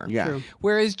that hair. Yeah. True.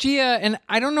 Whereas Gia, and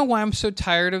I don't know why I'm so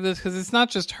tired of this because it's not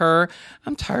just her.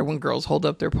 I'm tired when girls hold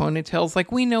up their ponytails.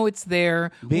 Like, we know it's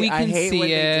there. We can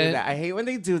see it. I hate when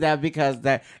they do that because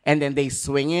and then they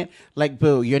swing it. Like,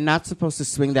 boo, you're not supposed to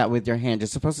swing that with your hand. You're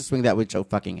supposed to swing that with your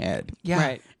fucking head. Yeah.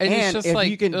 Right. And it's just if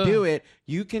you can do it,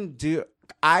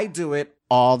 I do it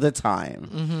all the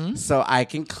time. So I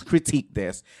can critique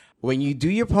this. When you do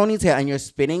your ponytail and you're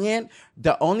spinning it,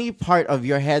 the only part of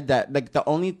your head the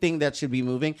only thing that should be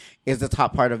moving is the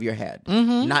top part of your head,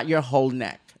 not your whole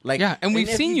neck. Like, yeah, and we've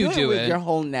seen you do it with your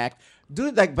whole neck. Do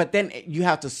it but then you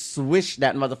have to swish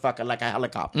that motherfucker like a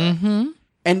helicopter.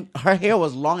 And her hair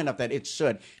was long enough that it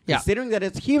should. Yeah. Considering that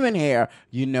it's human hair,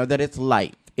 you know that it's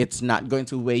light. it's not going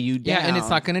to weigh you down. Yeah, and it's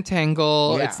not going to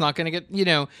tangle. Yeah. It's not going to get,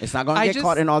 it's not going to get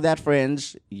caught in all that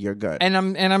fringe. You're good. And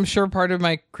I'm sure part of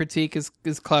my critique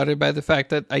is clouded by the fact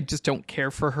that I just don't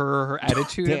care for her or her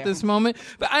attitude at this moment.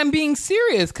 But I'm being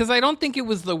serious because I don't think it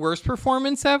was the worst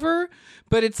performance ever.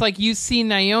 But it's like you see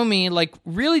Naomi like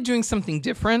really doing something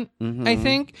different, I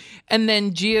think. And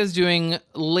then Gia's doing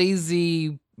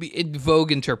lazy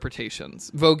voguing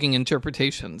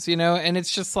interpretations, and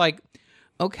it's just like,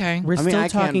 okay. We're still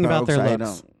talking about their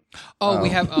looks. We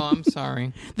have. Oh, I'm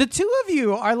sorry. The two of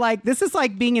you are like, this is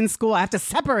like being in school. I have to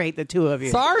separate the two of you.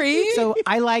 Sorry. So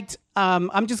I liked.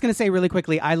 I'm just going to say really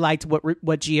quickly. I liked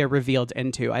what Gia revealed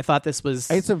into. I thought this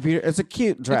was. It's a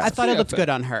cute dress. I thought it looked good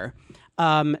on her.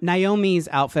 Naomi's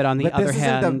outfit, on the other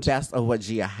hand, isn't the best of what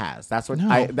Gia has. That's what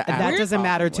that doesn't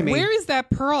matter to me. Where is that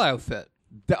pearl outfit?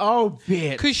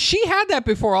 Bitch. Because she had that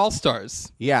before All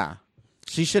Stars. Yeah.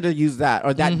 She should have used that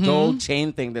or that gold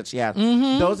chain thing that she has.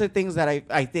 Those are things that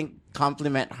I think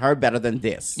complement her better than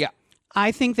this. Yeah.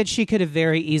 I think that she could have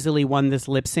very easily won this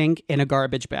lip sync in a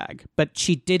garbage bag, but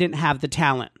she didn't have the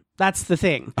talent. That's the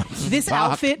thing. This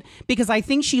outfit, because I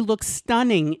think she looks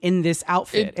stunning in this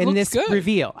outfit, in this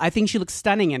reveal. I think she looks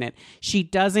stunning in it. She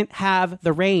doesn't have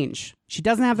the range.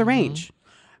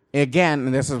 Again,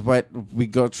 and this is what we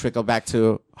trickle back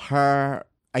to her.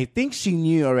 I think she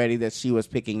knew already that she was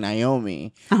picking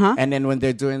Naomi. And then when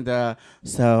they're doing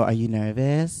so are you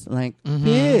nervous? Like,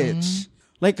 bitch.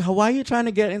 Like, why are you trying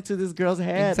to get into this girl's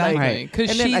head? Exactly.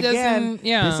 Because she doesn't,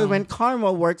 This is when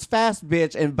karma works fast,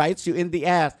 bitch, and bites you in the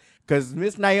ass. Because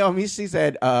Miss Naomi, she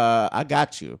said, I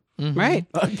got you. Right.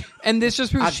 And this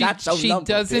just proves she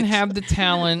doesn't have the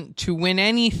talent to win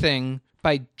anything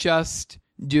by just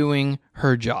doing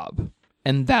her job.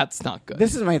 And that's not good.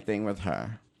 This is my thing with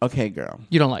her. Okay, girl.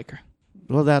 You don't like her.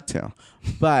 Well, that too.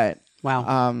 But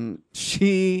wow.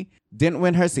 She didn't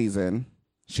win her season.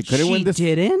 She couldn't win this.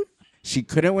 She didn't? She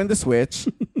couldn't win the Switch.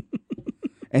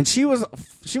 And she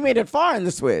made it far in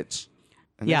the Switch.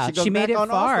 Yeah, she made it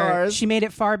far. She made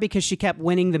it far because she kept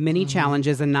winning the mini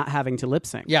challenges and not having to lip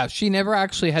sync. Yeah, she never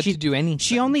actually had to do anything.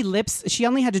 She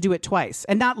only had to do it twice.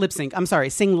 And not lip sync. I'm sorry,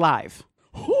 sing live.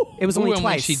 It was only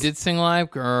twice. She did sing live,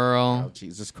 girl. Oh,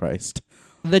 Jesus Christ.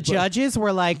 The judges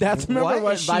were like, "That's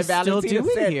what is she still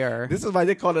doing here?" This is why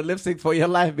they call it lip sync for your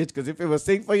life, bitch. Because if it was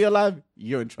sing for your life,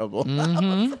 you're in trouble.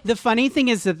 The funny thing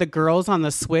is that the girls on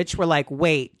the Switch were like,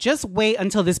 just wait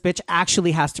until this bitch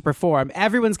actually has to perform.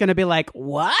 Everyone's going to be like,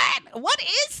 what? What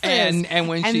is this?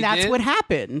 And that's what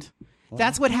happened.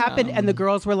 That's what happened. And the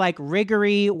girls were like,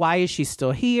 Riggory, why is she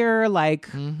still here? Like,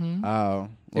 oh.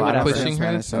 They were pushing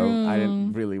her, Spanish, so I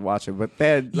didn't really watch it. But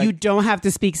then, you don't have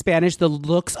to speak Spanish. The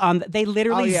looks on they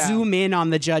literally zoom in on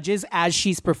the judges as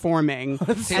she's performing,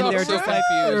 and they're just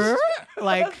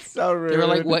like, so rude. They were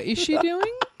like, "What is she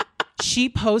doing?" She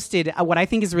posted what I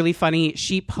think is really funny.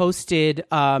 She posted,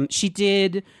 she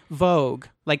did Vogue,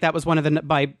 like that was one of the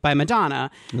by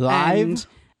Madonna live.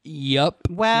 Yep.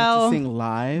 Well, sing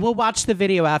live. We'll watch the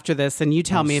video after this, and you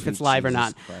tell me if it's live or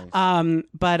not.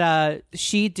 But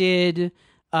she did.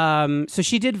 So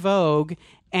she did Vogue,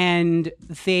 and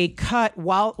they cut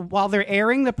while they're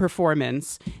airing the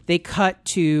performance. They cut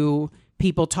to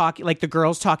people talking, like the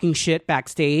girls talking shit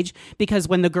backstage, because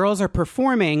when the girls are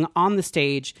performing on the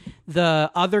stage, the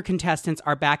other contestants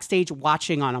are backstage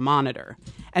watching on a monitor,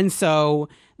 and so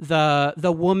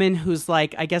the woman who's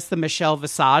like, I guess the Michelle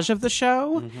Visage of the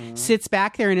show sits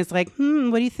back there and is like,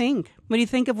 what do you think? What do you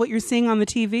think of what you're seeing on the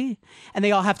TV? And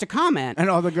they all have to comment. And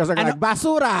all the girls are like,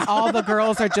 basura. All the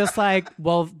girls are just like,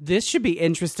 well, this should be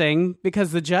interesting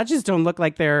because the judges don't look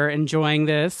like they're enjoying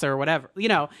this or whatever.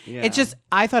 It's just,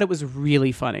 I thought it was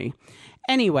really funny.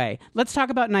 Anyway, let's talk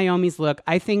about Naomi's look.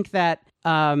 I think that,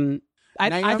 I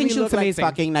think she looks amazing.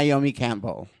 Like fucking Naomi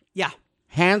Campbell. Yeah.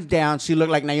 Hands down, she looked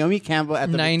like Naomi Campbell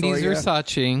at the 90s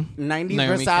Versace. 90s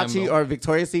Versace Campbell. Or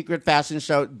Victoria's Secret fashion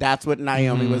show. That's what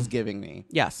Naomi was giving me.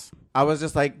 Yes. I was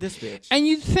just like, this bitch. And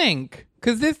you'd think,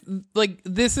 because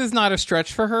this is not a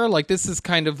stretch for her. Like, this is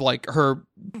kind of like her,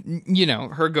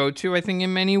 her go-to, I think,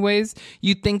 in many ways.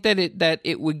 You'd think that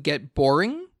it would get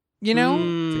boring,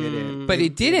 But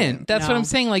it didn't. That's what I'm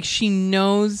saying. Like, she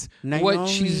knows what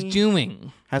she's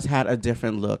doing. Has had a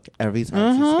different look every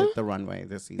time she's hit the runway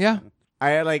this season. Yeah.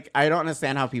 I don't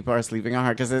understand how people are sleeping on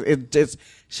her because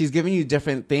she's giving you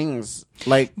different things.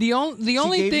 Like the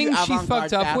only thing she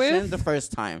fucked up with the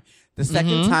first time, the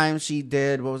second time she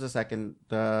did what was the second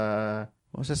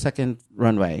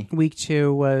runway? Week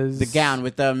 2 was the gown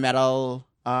with the metal.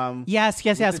 Yes,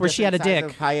 where she had a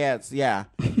dick. Paillettes, yeah.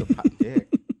 Dick.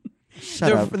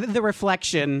 Shut up. The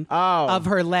reflection of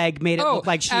her leg made it look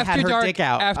like she had her dick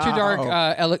out. After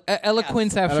Dark,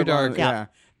 Eloquence After Dark. Yeah.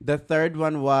 The third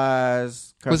one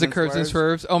was it Curves and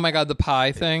Swerves? Oh my God, the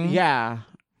pie thing. Yeah,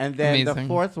 and then the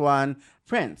fourth one,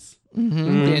 Prince. The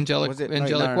Angelic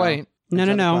White.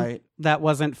 No. White. That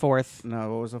wasn't fourth.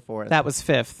 No, what was the fourth? That was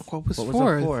fifth. What was the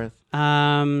fourth?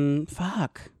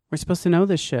 Fuck. We're supposed to know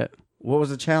this shit. What was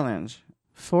the challenge?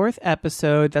 Fourth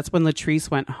episode. That's when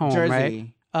Latrice went home, Jersey. right?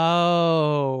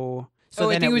 Oh. So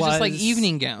I think it was just like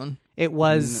evening gown. It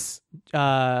was.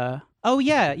 Oh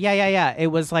yeah. It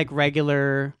was like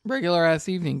regular ass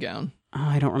evening gown. Oh,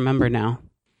 I don't remember now.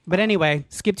 But anyway,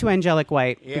 skip to Angelic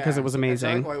White because it was amazing.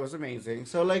 Angelic White was amazing.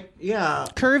 So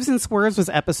Curves and Swerves was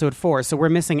episode 4, so we're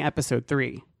missing episode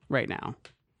 3 right now.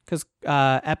 Because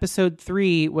episode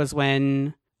 3 was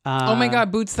when. Oh my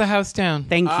God, Boots the House Down.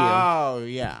 Thank you. Oh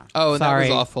yeah. Oh, Sorry. That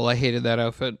was awful. I hated that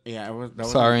outfit. Yeah, it was.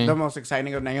 Sorry. The most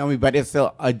exciting of Naomi, but it's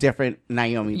still a different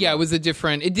Naomi. Yeah, it was a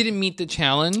different. It didn't meet the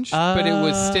challenge, but it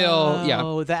was still. Yeah.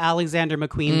 Oh, the Alexander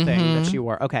McQueen thing that she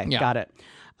wore. Okay, got it.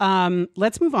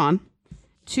 Let's move on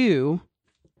to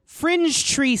Fringe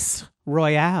Treese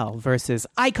Royale versus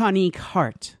Iconique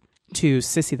Heart to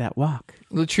Sissy That Walk.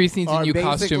 Latrice needs a new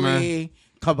costumer.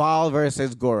 Cabal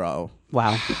versus Goro.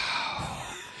 Wow.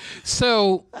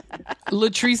 So,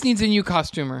 Latrice needs a new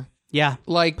costumer. Yeah,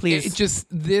 like please. It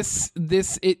just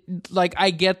like I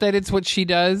get that it's what she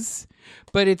does,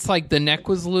 but it's like the neck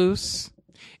was loose.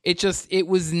 It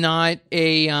was not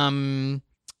a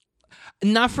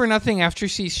not for nothing. After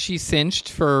she cinched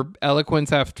for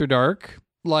Eloquence After Dark,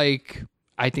 like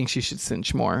I think she should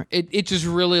cinch more. It just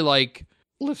really like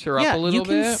lifts her up a little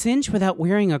bit. You can cinch without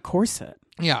wearing a corset.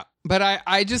 Yeah. But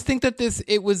I just think that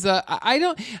it was I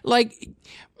don't like.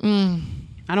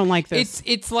 I don't like this.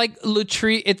 It's like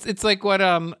Latrice. It's like what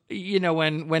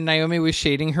when Naomi was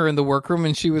shading her in the workroom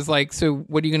and she was like, "So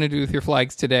what are you gonna do with your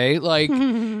flags today?" Like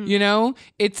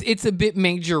it's a bit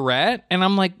majorette, and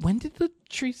I'm like, when did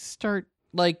Latrice start?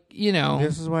 Like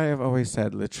This is why I've always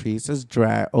said Latrice is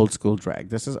drag, old school drag.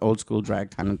 This is old school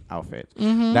drag kind of outfit.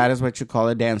 That is what you call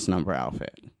a dance number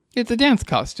outfit. It's a dance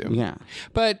costume. Yeah,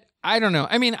 but. I don't know.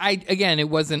 I mean, it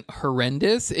wasn't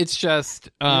horrendous. It's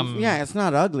just it's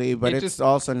not ugly, but it's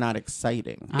also not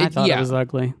exciting. I thought it was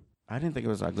ugly. I didn't think it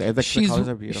was ugly. I think the colors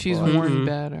are beautiful. She's worn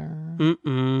better.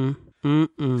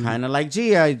 Kind of like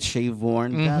Gia. She's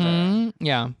worn better.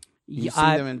 Yeah. You see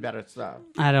them in better stuff.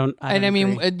 I don't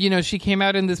mean, she came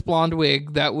out in this blonde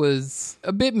wig that was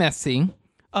a bit messy.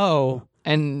 Oh.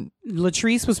 And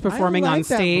Latrice was performing on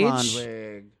stage. That blonde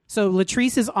wig. So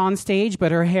Latrice is on stage,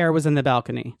 but her hair was in the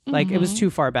balcony. Like, it was too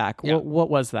far back. Yeah. What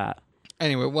was that?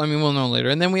 Anyway, we'll know later.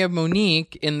 And then we have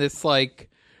Monique in this, like,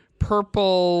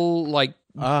 purple, like,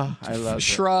 I love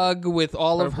shrug with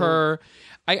all purple. Of her...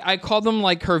 I call them,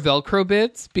 like, her Velcro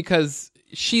bits because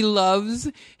she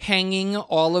loves hanging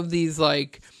all of these,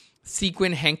 like...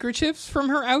 sequin handkerchiefs from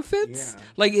her outfits. Yeah.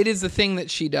 Like, it is a thing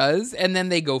that she does, and then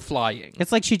they go flying.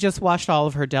 It's like she just washed all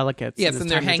of her delicates. Yes,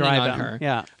 and they're hanging on her.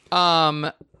 Yeah.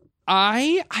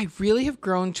 I really have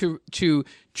grown to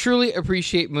truly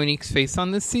appreciate Monique's face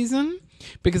on this season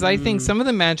because I think some of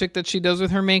the magic that she does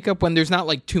with her makeup when there's not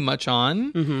like too much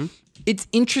on, it's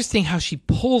interesting how she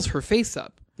pulls her face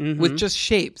up with just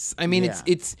shapes. I mean,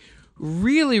 it's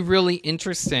really, really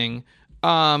interesting.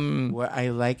 What I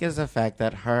like is the fact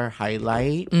that her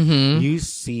highlight, you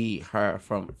see her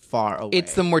from far away.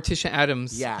 It's the Morticia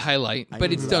Addams highlight,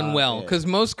 but it's done well because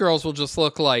most girls will just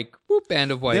look like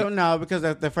Band of White. No, because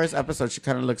the first episode she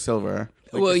kind of looked silver.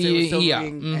 Like well,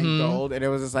 and gold, and it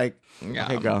was just like,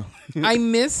 okay, go. I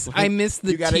miss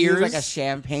the you gotta tears. Use like a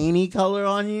champagne-y color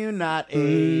on you, not a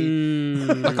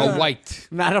like a white,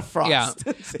 not a frost.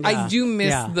 Yeah. I do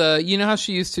miss the. You know how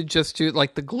she used to just do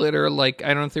like the glitter, like I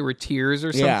don't know if they were tears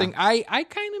or something. I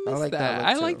kind of miss that.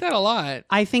 I like that a lot.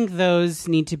 I think those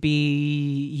need to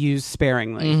be used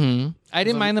sparingly. I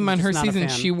didn't mind them on her season.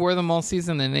 She wore them all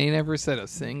season, and they never said a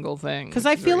single thing. Because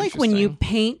I feel like when you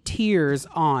paint tears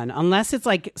on, unless it's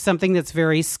like something that's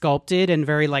very sculpted and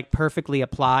very like perfectly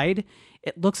applied,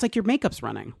 it looks like your makeup's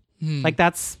running. Like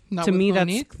that's Not to me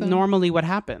Monique, that's though. Normally what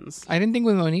happens. I didn't think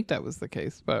with Monique that was the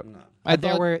case, but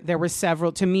there were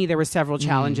several. To me, there were several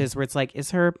challenges where it's like,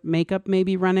 is her makeup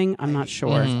maybe running? I'm not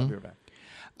sure.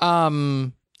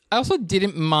 I also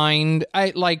didn't mind.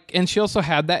 And she also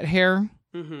had that hair.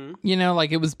 You know,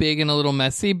 like it was big and a little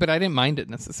messy, but I didn't mind it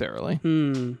necessarily.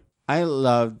 I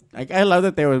love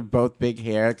that they were both big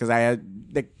hair because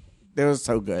they was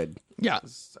so good. Yeah,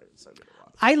 so good to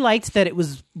watch. I liked that it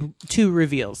was 2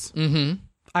 reveals.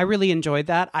 I really enjoyed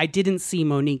that. I didn't see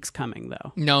Monique's coming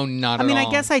though. No, not at all. I mean,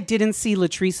 I guess I didn't see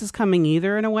Latrice's coming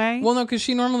either in a way. Well, no, because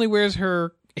she normally wears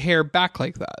her hair back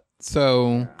like that.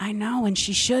 So I know, and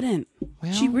she shouldn't.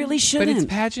 well, She really shouldn't.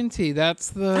 But it's pageanty. That's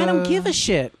the. I don't give a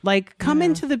shit. Like, come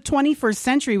into the 21st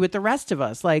century with the rest of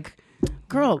us. Like,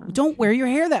 girl, don't wear your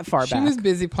hair that far She back. was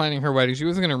busy planning her wedding. She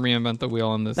wasn't going to reinvent the wheel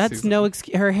on this. That's season. no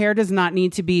excuse. Her hair does not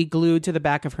need to be glued to the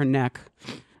back of her neck.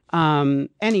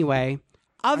 Anyway,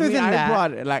 other than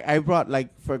that, I brought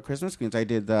for Christmas Queens, I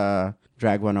did the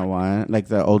Drag 101, like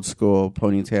the old school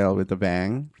ponytail with the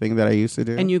bang thing that I used to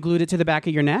do. and you glued it to the back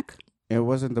of your neck? It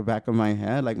wasn't the back of my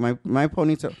head. Like my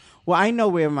ponytail. Well, I know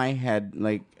where my head,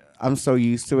 like, I'm so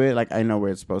used to it. Like, I know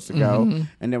where it's supposed to go. Mm-hmm.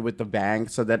 And then with the bang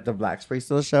so that the black spray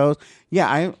still shows.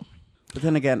 Yeah, but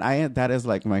then again, that is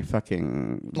like my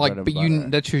fucking Like, bread but and butter.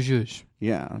 that's your jush.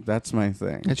 Yeah, that's my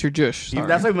thing. That's your jush. Sorry.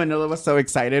 That's why Manila was so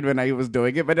excited when I was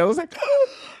doing it. But I was like, oh,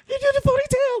 you did a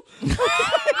ponytail.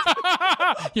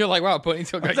 You're like, wow,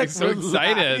 ponytail got you so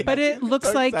excited. But it looks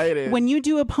So like excited. when you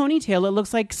do a ponytail, it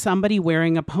looks like somebody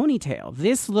wearing a ponytail.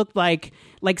 This looked like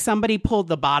somebody pulled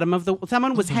the bottom of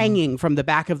someone was hanging from the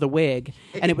back of the wig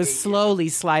and it was slowly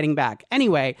sliding back.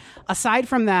 Anyway, aside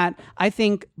from that, I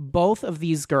think both of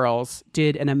these girls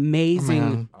did an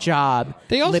amazing job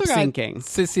They also lip got syncing.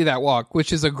 Sissy That Walk,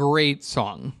 which is a great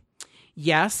song.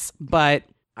 Yes, but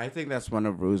I think that's one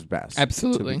of Rue's best.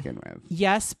 Absolutely. To begin with.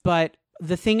 yes, but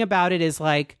the thing about it is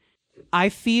like I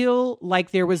feel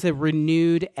like there was a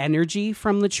renewed energy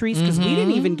from Latrice because we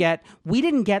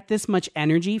didn't get this much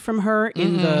energy from her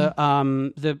in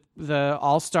the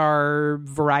All-Star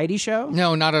variety show.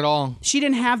 No, not at all. She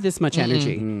didn't have this much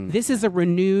energy. This is a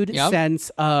renewed sense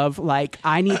of like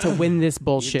I need to win this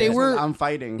bullshit. I'm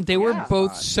fighting. They were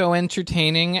both so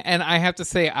entertaining, and I have to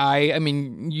say, I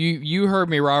mean, you heard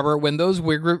me, Robert. When those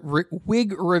wig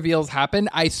reveals happened,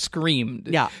 I screamed.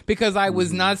 Yeah. Because I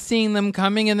was not seeing them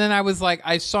coming, and then I was like,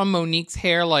 I saw Monique's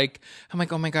hair, like, I'm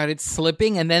like, oh my god, it's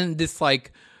slipping, and then this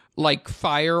like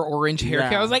fire orange hair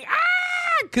care. I was like,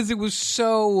 ah, because it was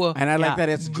so And I like that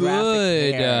it's good.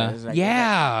 graphic hair. It's like,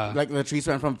 Yeah. Like Latrice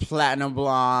went from platinum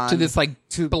blonde to this like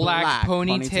to black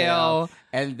ponytail.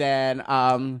 And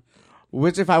then,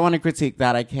 which if I want to critique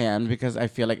that, I can, because I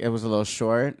feel like it was a little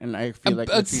short, and I feel like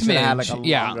a Latrice should have had like a smidge,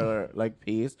 yeah. longer like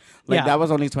piece. Like Yeah. that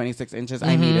was only 26 inches.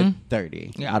 I needed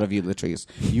 30 Yeah. out of you, Latrice.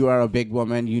 You are a big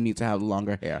woman. You need to have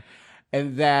longer hair.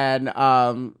 And then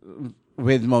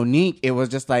with Monique, it was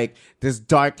just like this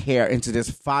dark hair into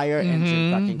this fire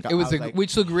engine fucking. It was, like,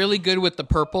 which looked really good with the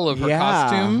purple of her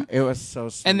costume. It was so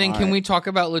smart. And then can we talk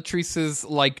about Latrice's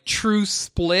like true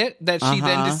split that she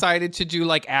then decided to do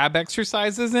like ab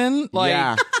exercises in? Like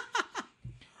Yeah.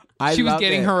 she was loved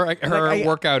getting it. her Like,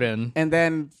 workout in. And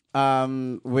then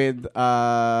with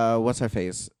what's her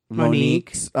face?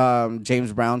 Monique. Monique's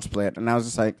James Brown split, and I was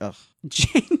just like, ugh.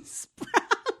 James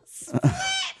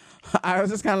I was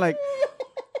just kind of like,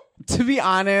 to be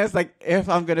honest, like if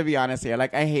I'm gonna be honest here,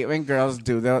 like I hate when girls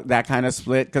do that kind of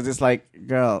split because it's like,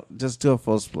 girl, just do a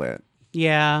full split.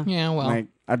 Yeah. Yeah, well. Like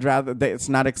I'd rather it's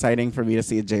not exciting for me to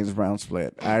see a James Brown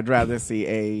split. I'd rather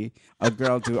see a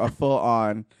girl do a full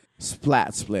on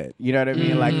split. You know what I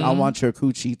mean? Like I want your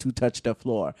coochie to touch the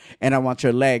floor, and I want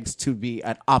your legs to be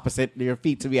at your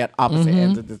feet to be at opposite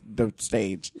ends of the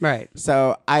stage. Right.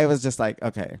 So I was just like,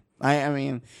 okay. I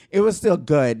mean, it was still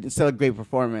good. It's still a great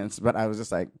performance, but I was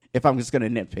just like, if I'm just gonna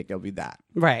nitpick, it'll be that.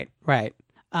 Right.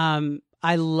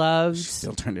 I loved.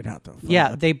 Still turned it out though.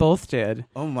 Yeah, they both did.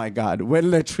 Oh my god! When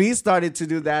Latrice started to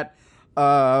do that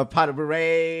pot of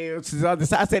beret to the other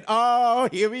side, I said, "Oh,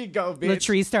 here we go, bitch."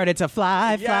 Latrice started to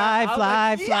fly. Yeah, I was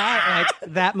like, yeah!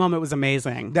 Like, that moment was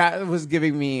amazing. That was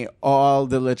giving me all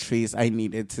the Latrice I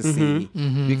needed to see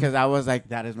because I was like,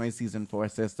 "That is my season 4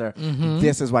 sister.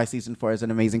 This is why season 4 is an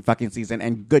amazing fucking season."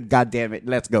 And good goddamn it,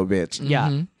 let's go, bitch!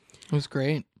 Yeah. It was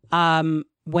great.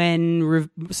 When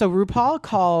RuPaul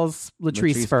calls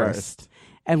Latrice first,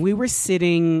 and we were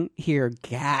sitting here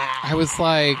gagged. I was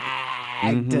like,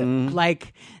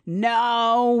 Like,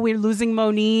 no, we're losing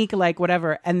Monique, like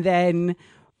whatever. And then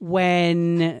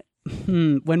when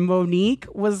Monique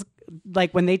was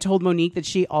like, when they told Monique that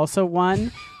she also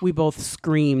won, we both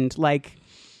screamed like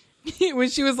when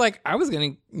she was like, I was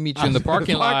going to meet you in the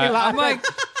parking lot. I'm like,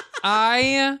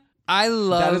 I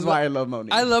love. That is why I love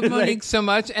Monique. I love Monique so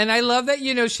much, and I love that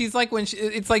she's like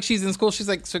it's like she's in school. She's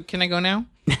like, so can I go now?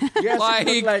 Yeah,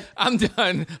 like I'm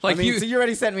done. Like so you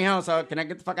already sent me home, so can I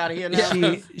get the fuck out of here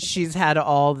now? she's had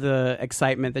all the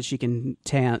excitement that she can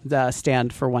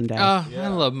stand for one day. I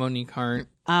love Monique Hart.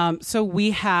 So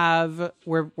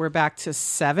we're back to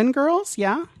 7 girls.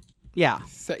 Yeah.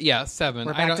 7.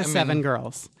 We're back to 7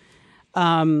 girls.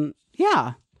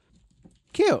 Yeah.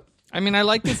 Cute. I mean, I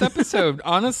like this episode.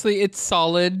 Honestly, it's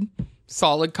solid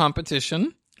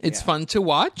competition. It's fun to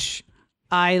watch.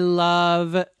 I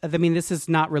love, I mean, this is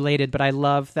not related, but I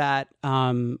love that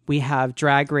we have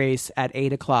Drag Race at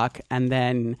 8 o'clock. And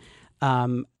then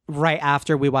right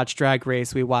after we watch Drag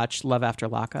Race, we watch Love After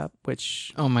Lockup,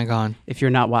 which... Oh, my God. If you're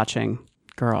not watching,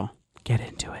 girl, get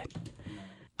into it.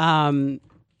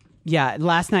 Yeah,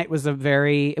 last night was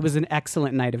it was an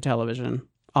excellent night of television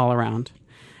all around.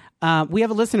 We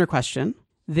have a listener question.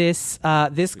 This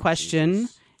question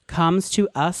comes to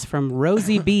us from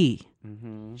Rosie B.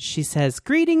 Mm-hmm. She says,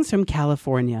 "Greetings from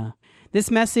California. This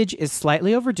message is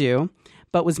slightly overdue,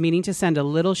 but was meaning to send a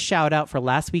little shout out for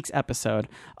last week's episode.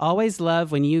 Always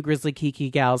love when you Grizzly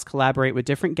Kiki gals collaborate with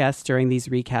different guests during these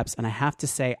recaps, and I have to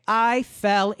say, I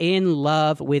fell in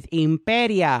love with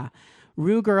Imperia.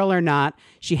 Rue girl or not,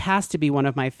 she has to be one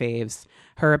of my faves.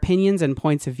 Her opinions and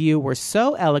points of view were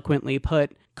so eloquently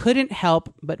put, couldn't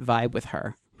help but vibe with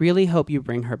her. Really hope you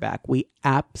bring her back. We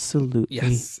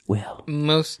absolutely will.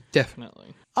 Most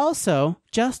definitely. Also,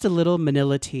 just a little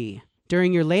Manila tea.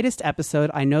 During your latest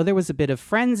episode, I know there was a bit of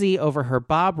frenzy over her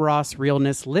Bob Ross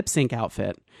realness lip sync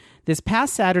outfit. This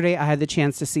past Saturday, I had the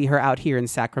chance to see her out here in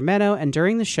Sacramento, and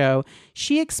during the show,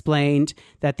 she explained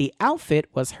that the outfit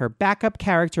was her backup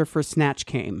character for Snatch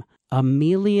Game,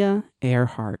 Amelia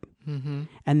Earhart. Mm-hmm.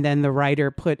 And then the writer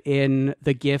put in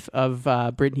the gif of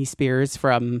Britney Spears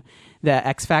from the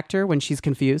X Factor when she's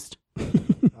confused.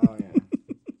 Oh,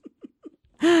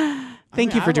 yeah.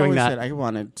 Thank you for doing that. I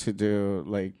wanted to do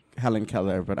like Helen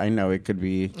Keller, but I know it could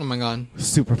be oh my God,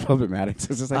 super problematic. So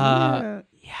it's just like,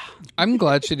 yeah. I'm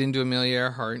glad she didn't do Amelia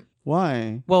Earhart.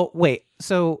 Why? Well, wait.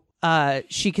 So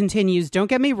she continues, don't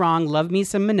get me wrong, love me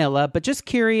some Manila, but just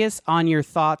curious on your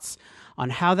thoughts on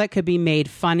how that could be made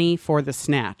funny for the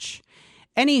Snatch.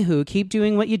 Anywho, keep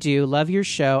doing what you do, love your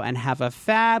show, and have a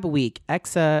fab week.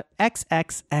 XXXO,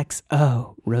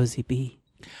 Rosie B.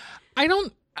 I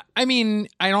don't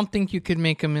think you could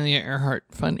make Amelia Earhart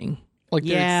funny. Like,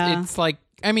 it's like,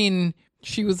 I mean,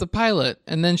 she was a pilot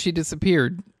and then she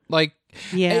disappeared. Like,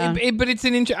 yeah. But it's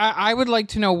I would like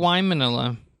to know why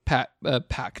Manila packed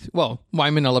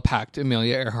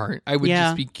Amelia Earhart. I would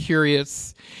just be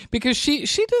curious because she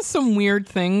does some weird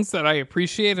things that I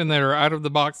appreciate and that are out of the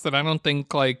box that I don't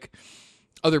think like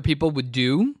other people would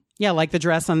do. Yeah, like the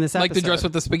dress on this episode. Like the dress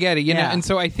with the spaghetti, you know? And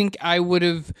so I think I would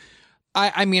have...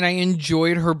 I mean, I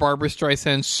enjoyed her Barbra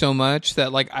Streisand so much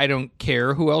that, like, I don't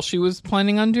care who else she was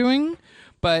planning on doing.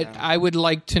 But I would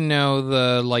like to know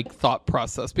the, like, thought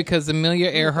process. Because Amelia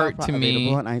Earhart, to me...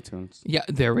 Available on iTunes. Yeah,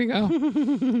 there we go.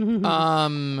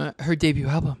 Her debut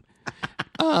album.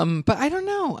 But I don't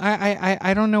know.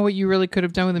 I don't know what you really could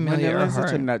have done with Amelia Earhart.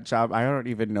 Such a nut job. I don't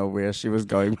even know where she was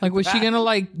going. Like, was she going to,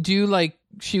 like, do, like,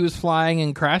 she was flying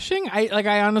and crashing?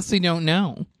 I honestly don't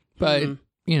know. But,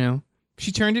 you know...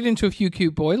 She turned it into a few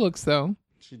cute boy looks, though.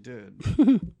 She did.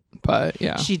 But,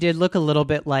 yeah. She did look a little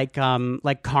bit like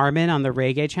Carmen on the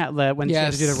reggae channel when she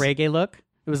had to do the reggae look.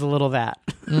 It was a little that.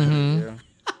 Mm-hmm.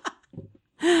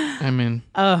 Yeah. I mean...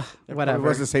 whatever. It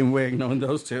was the same wig, knowing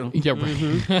those two. Yeah,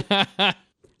 right.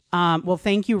 Mm-hmm. Well,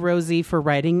 thank you, Rosie, for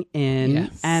writing in.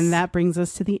 Yes. And that brings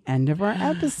us to the end of our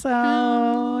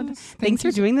episode. Thanks for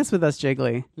doing this with us,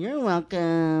 Jiggly. You're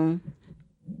welcome.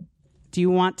 Do you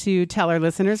want to tell our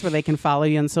listeners where they can follow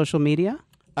you on social media?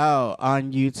 Oh,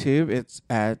 on YouTube, it's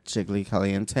at Jiggly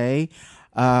Caliente.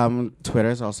 Twitter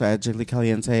is also at Jiggly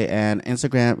Caliente. And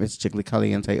Instagram, it's Jiggly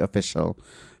Caliente Official,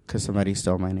 because somebody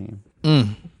stole my name.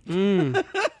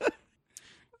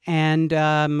 And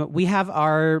we have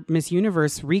our Miss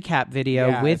Universe recap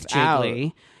video with Jiggly.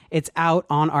 Out. It's out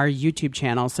on our YouTube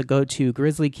channel, so go to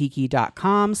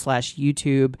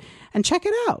grizzlykiki.com/YouTube and check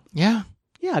it out. Yeah.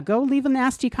 Yeah, go leave a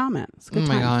nasty comment. It's a good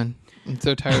time. My God. I'm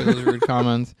so tired of those rude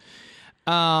comments.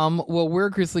 Well, we're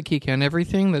Grizzly Kiki on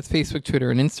everything. That's Facebook,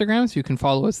 Twitter, and Instagram, so you can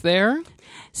follow us there.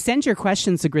 Send your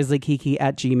questions to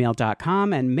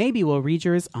grizzlykiki@gmail.com, and maybe we'll read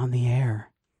yours on the air.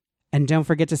 And don't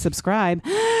forget to subscribe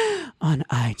on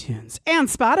iTunes and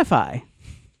Spotify.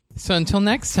 So until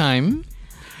next time,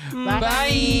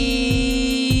 bye.